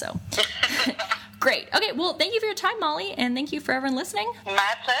wrap up, so. Great. Okay, well, thank you for your time, Molly, and thank you for everyone listening.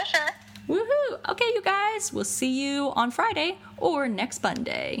 My pleasure. Woohoo! Okay, you guys, we'll see you on Friday or next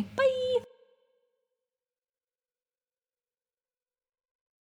Monday. Bye!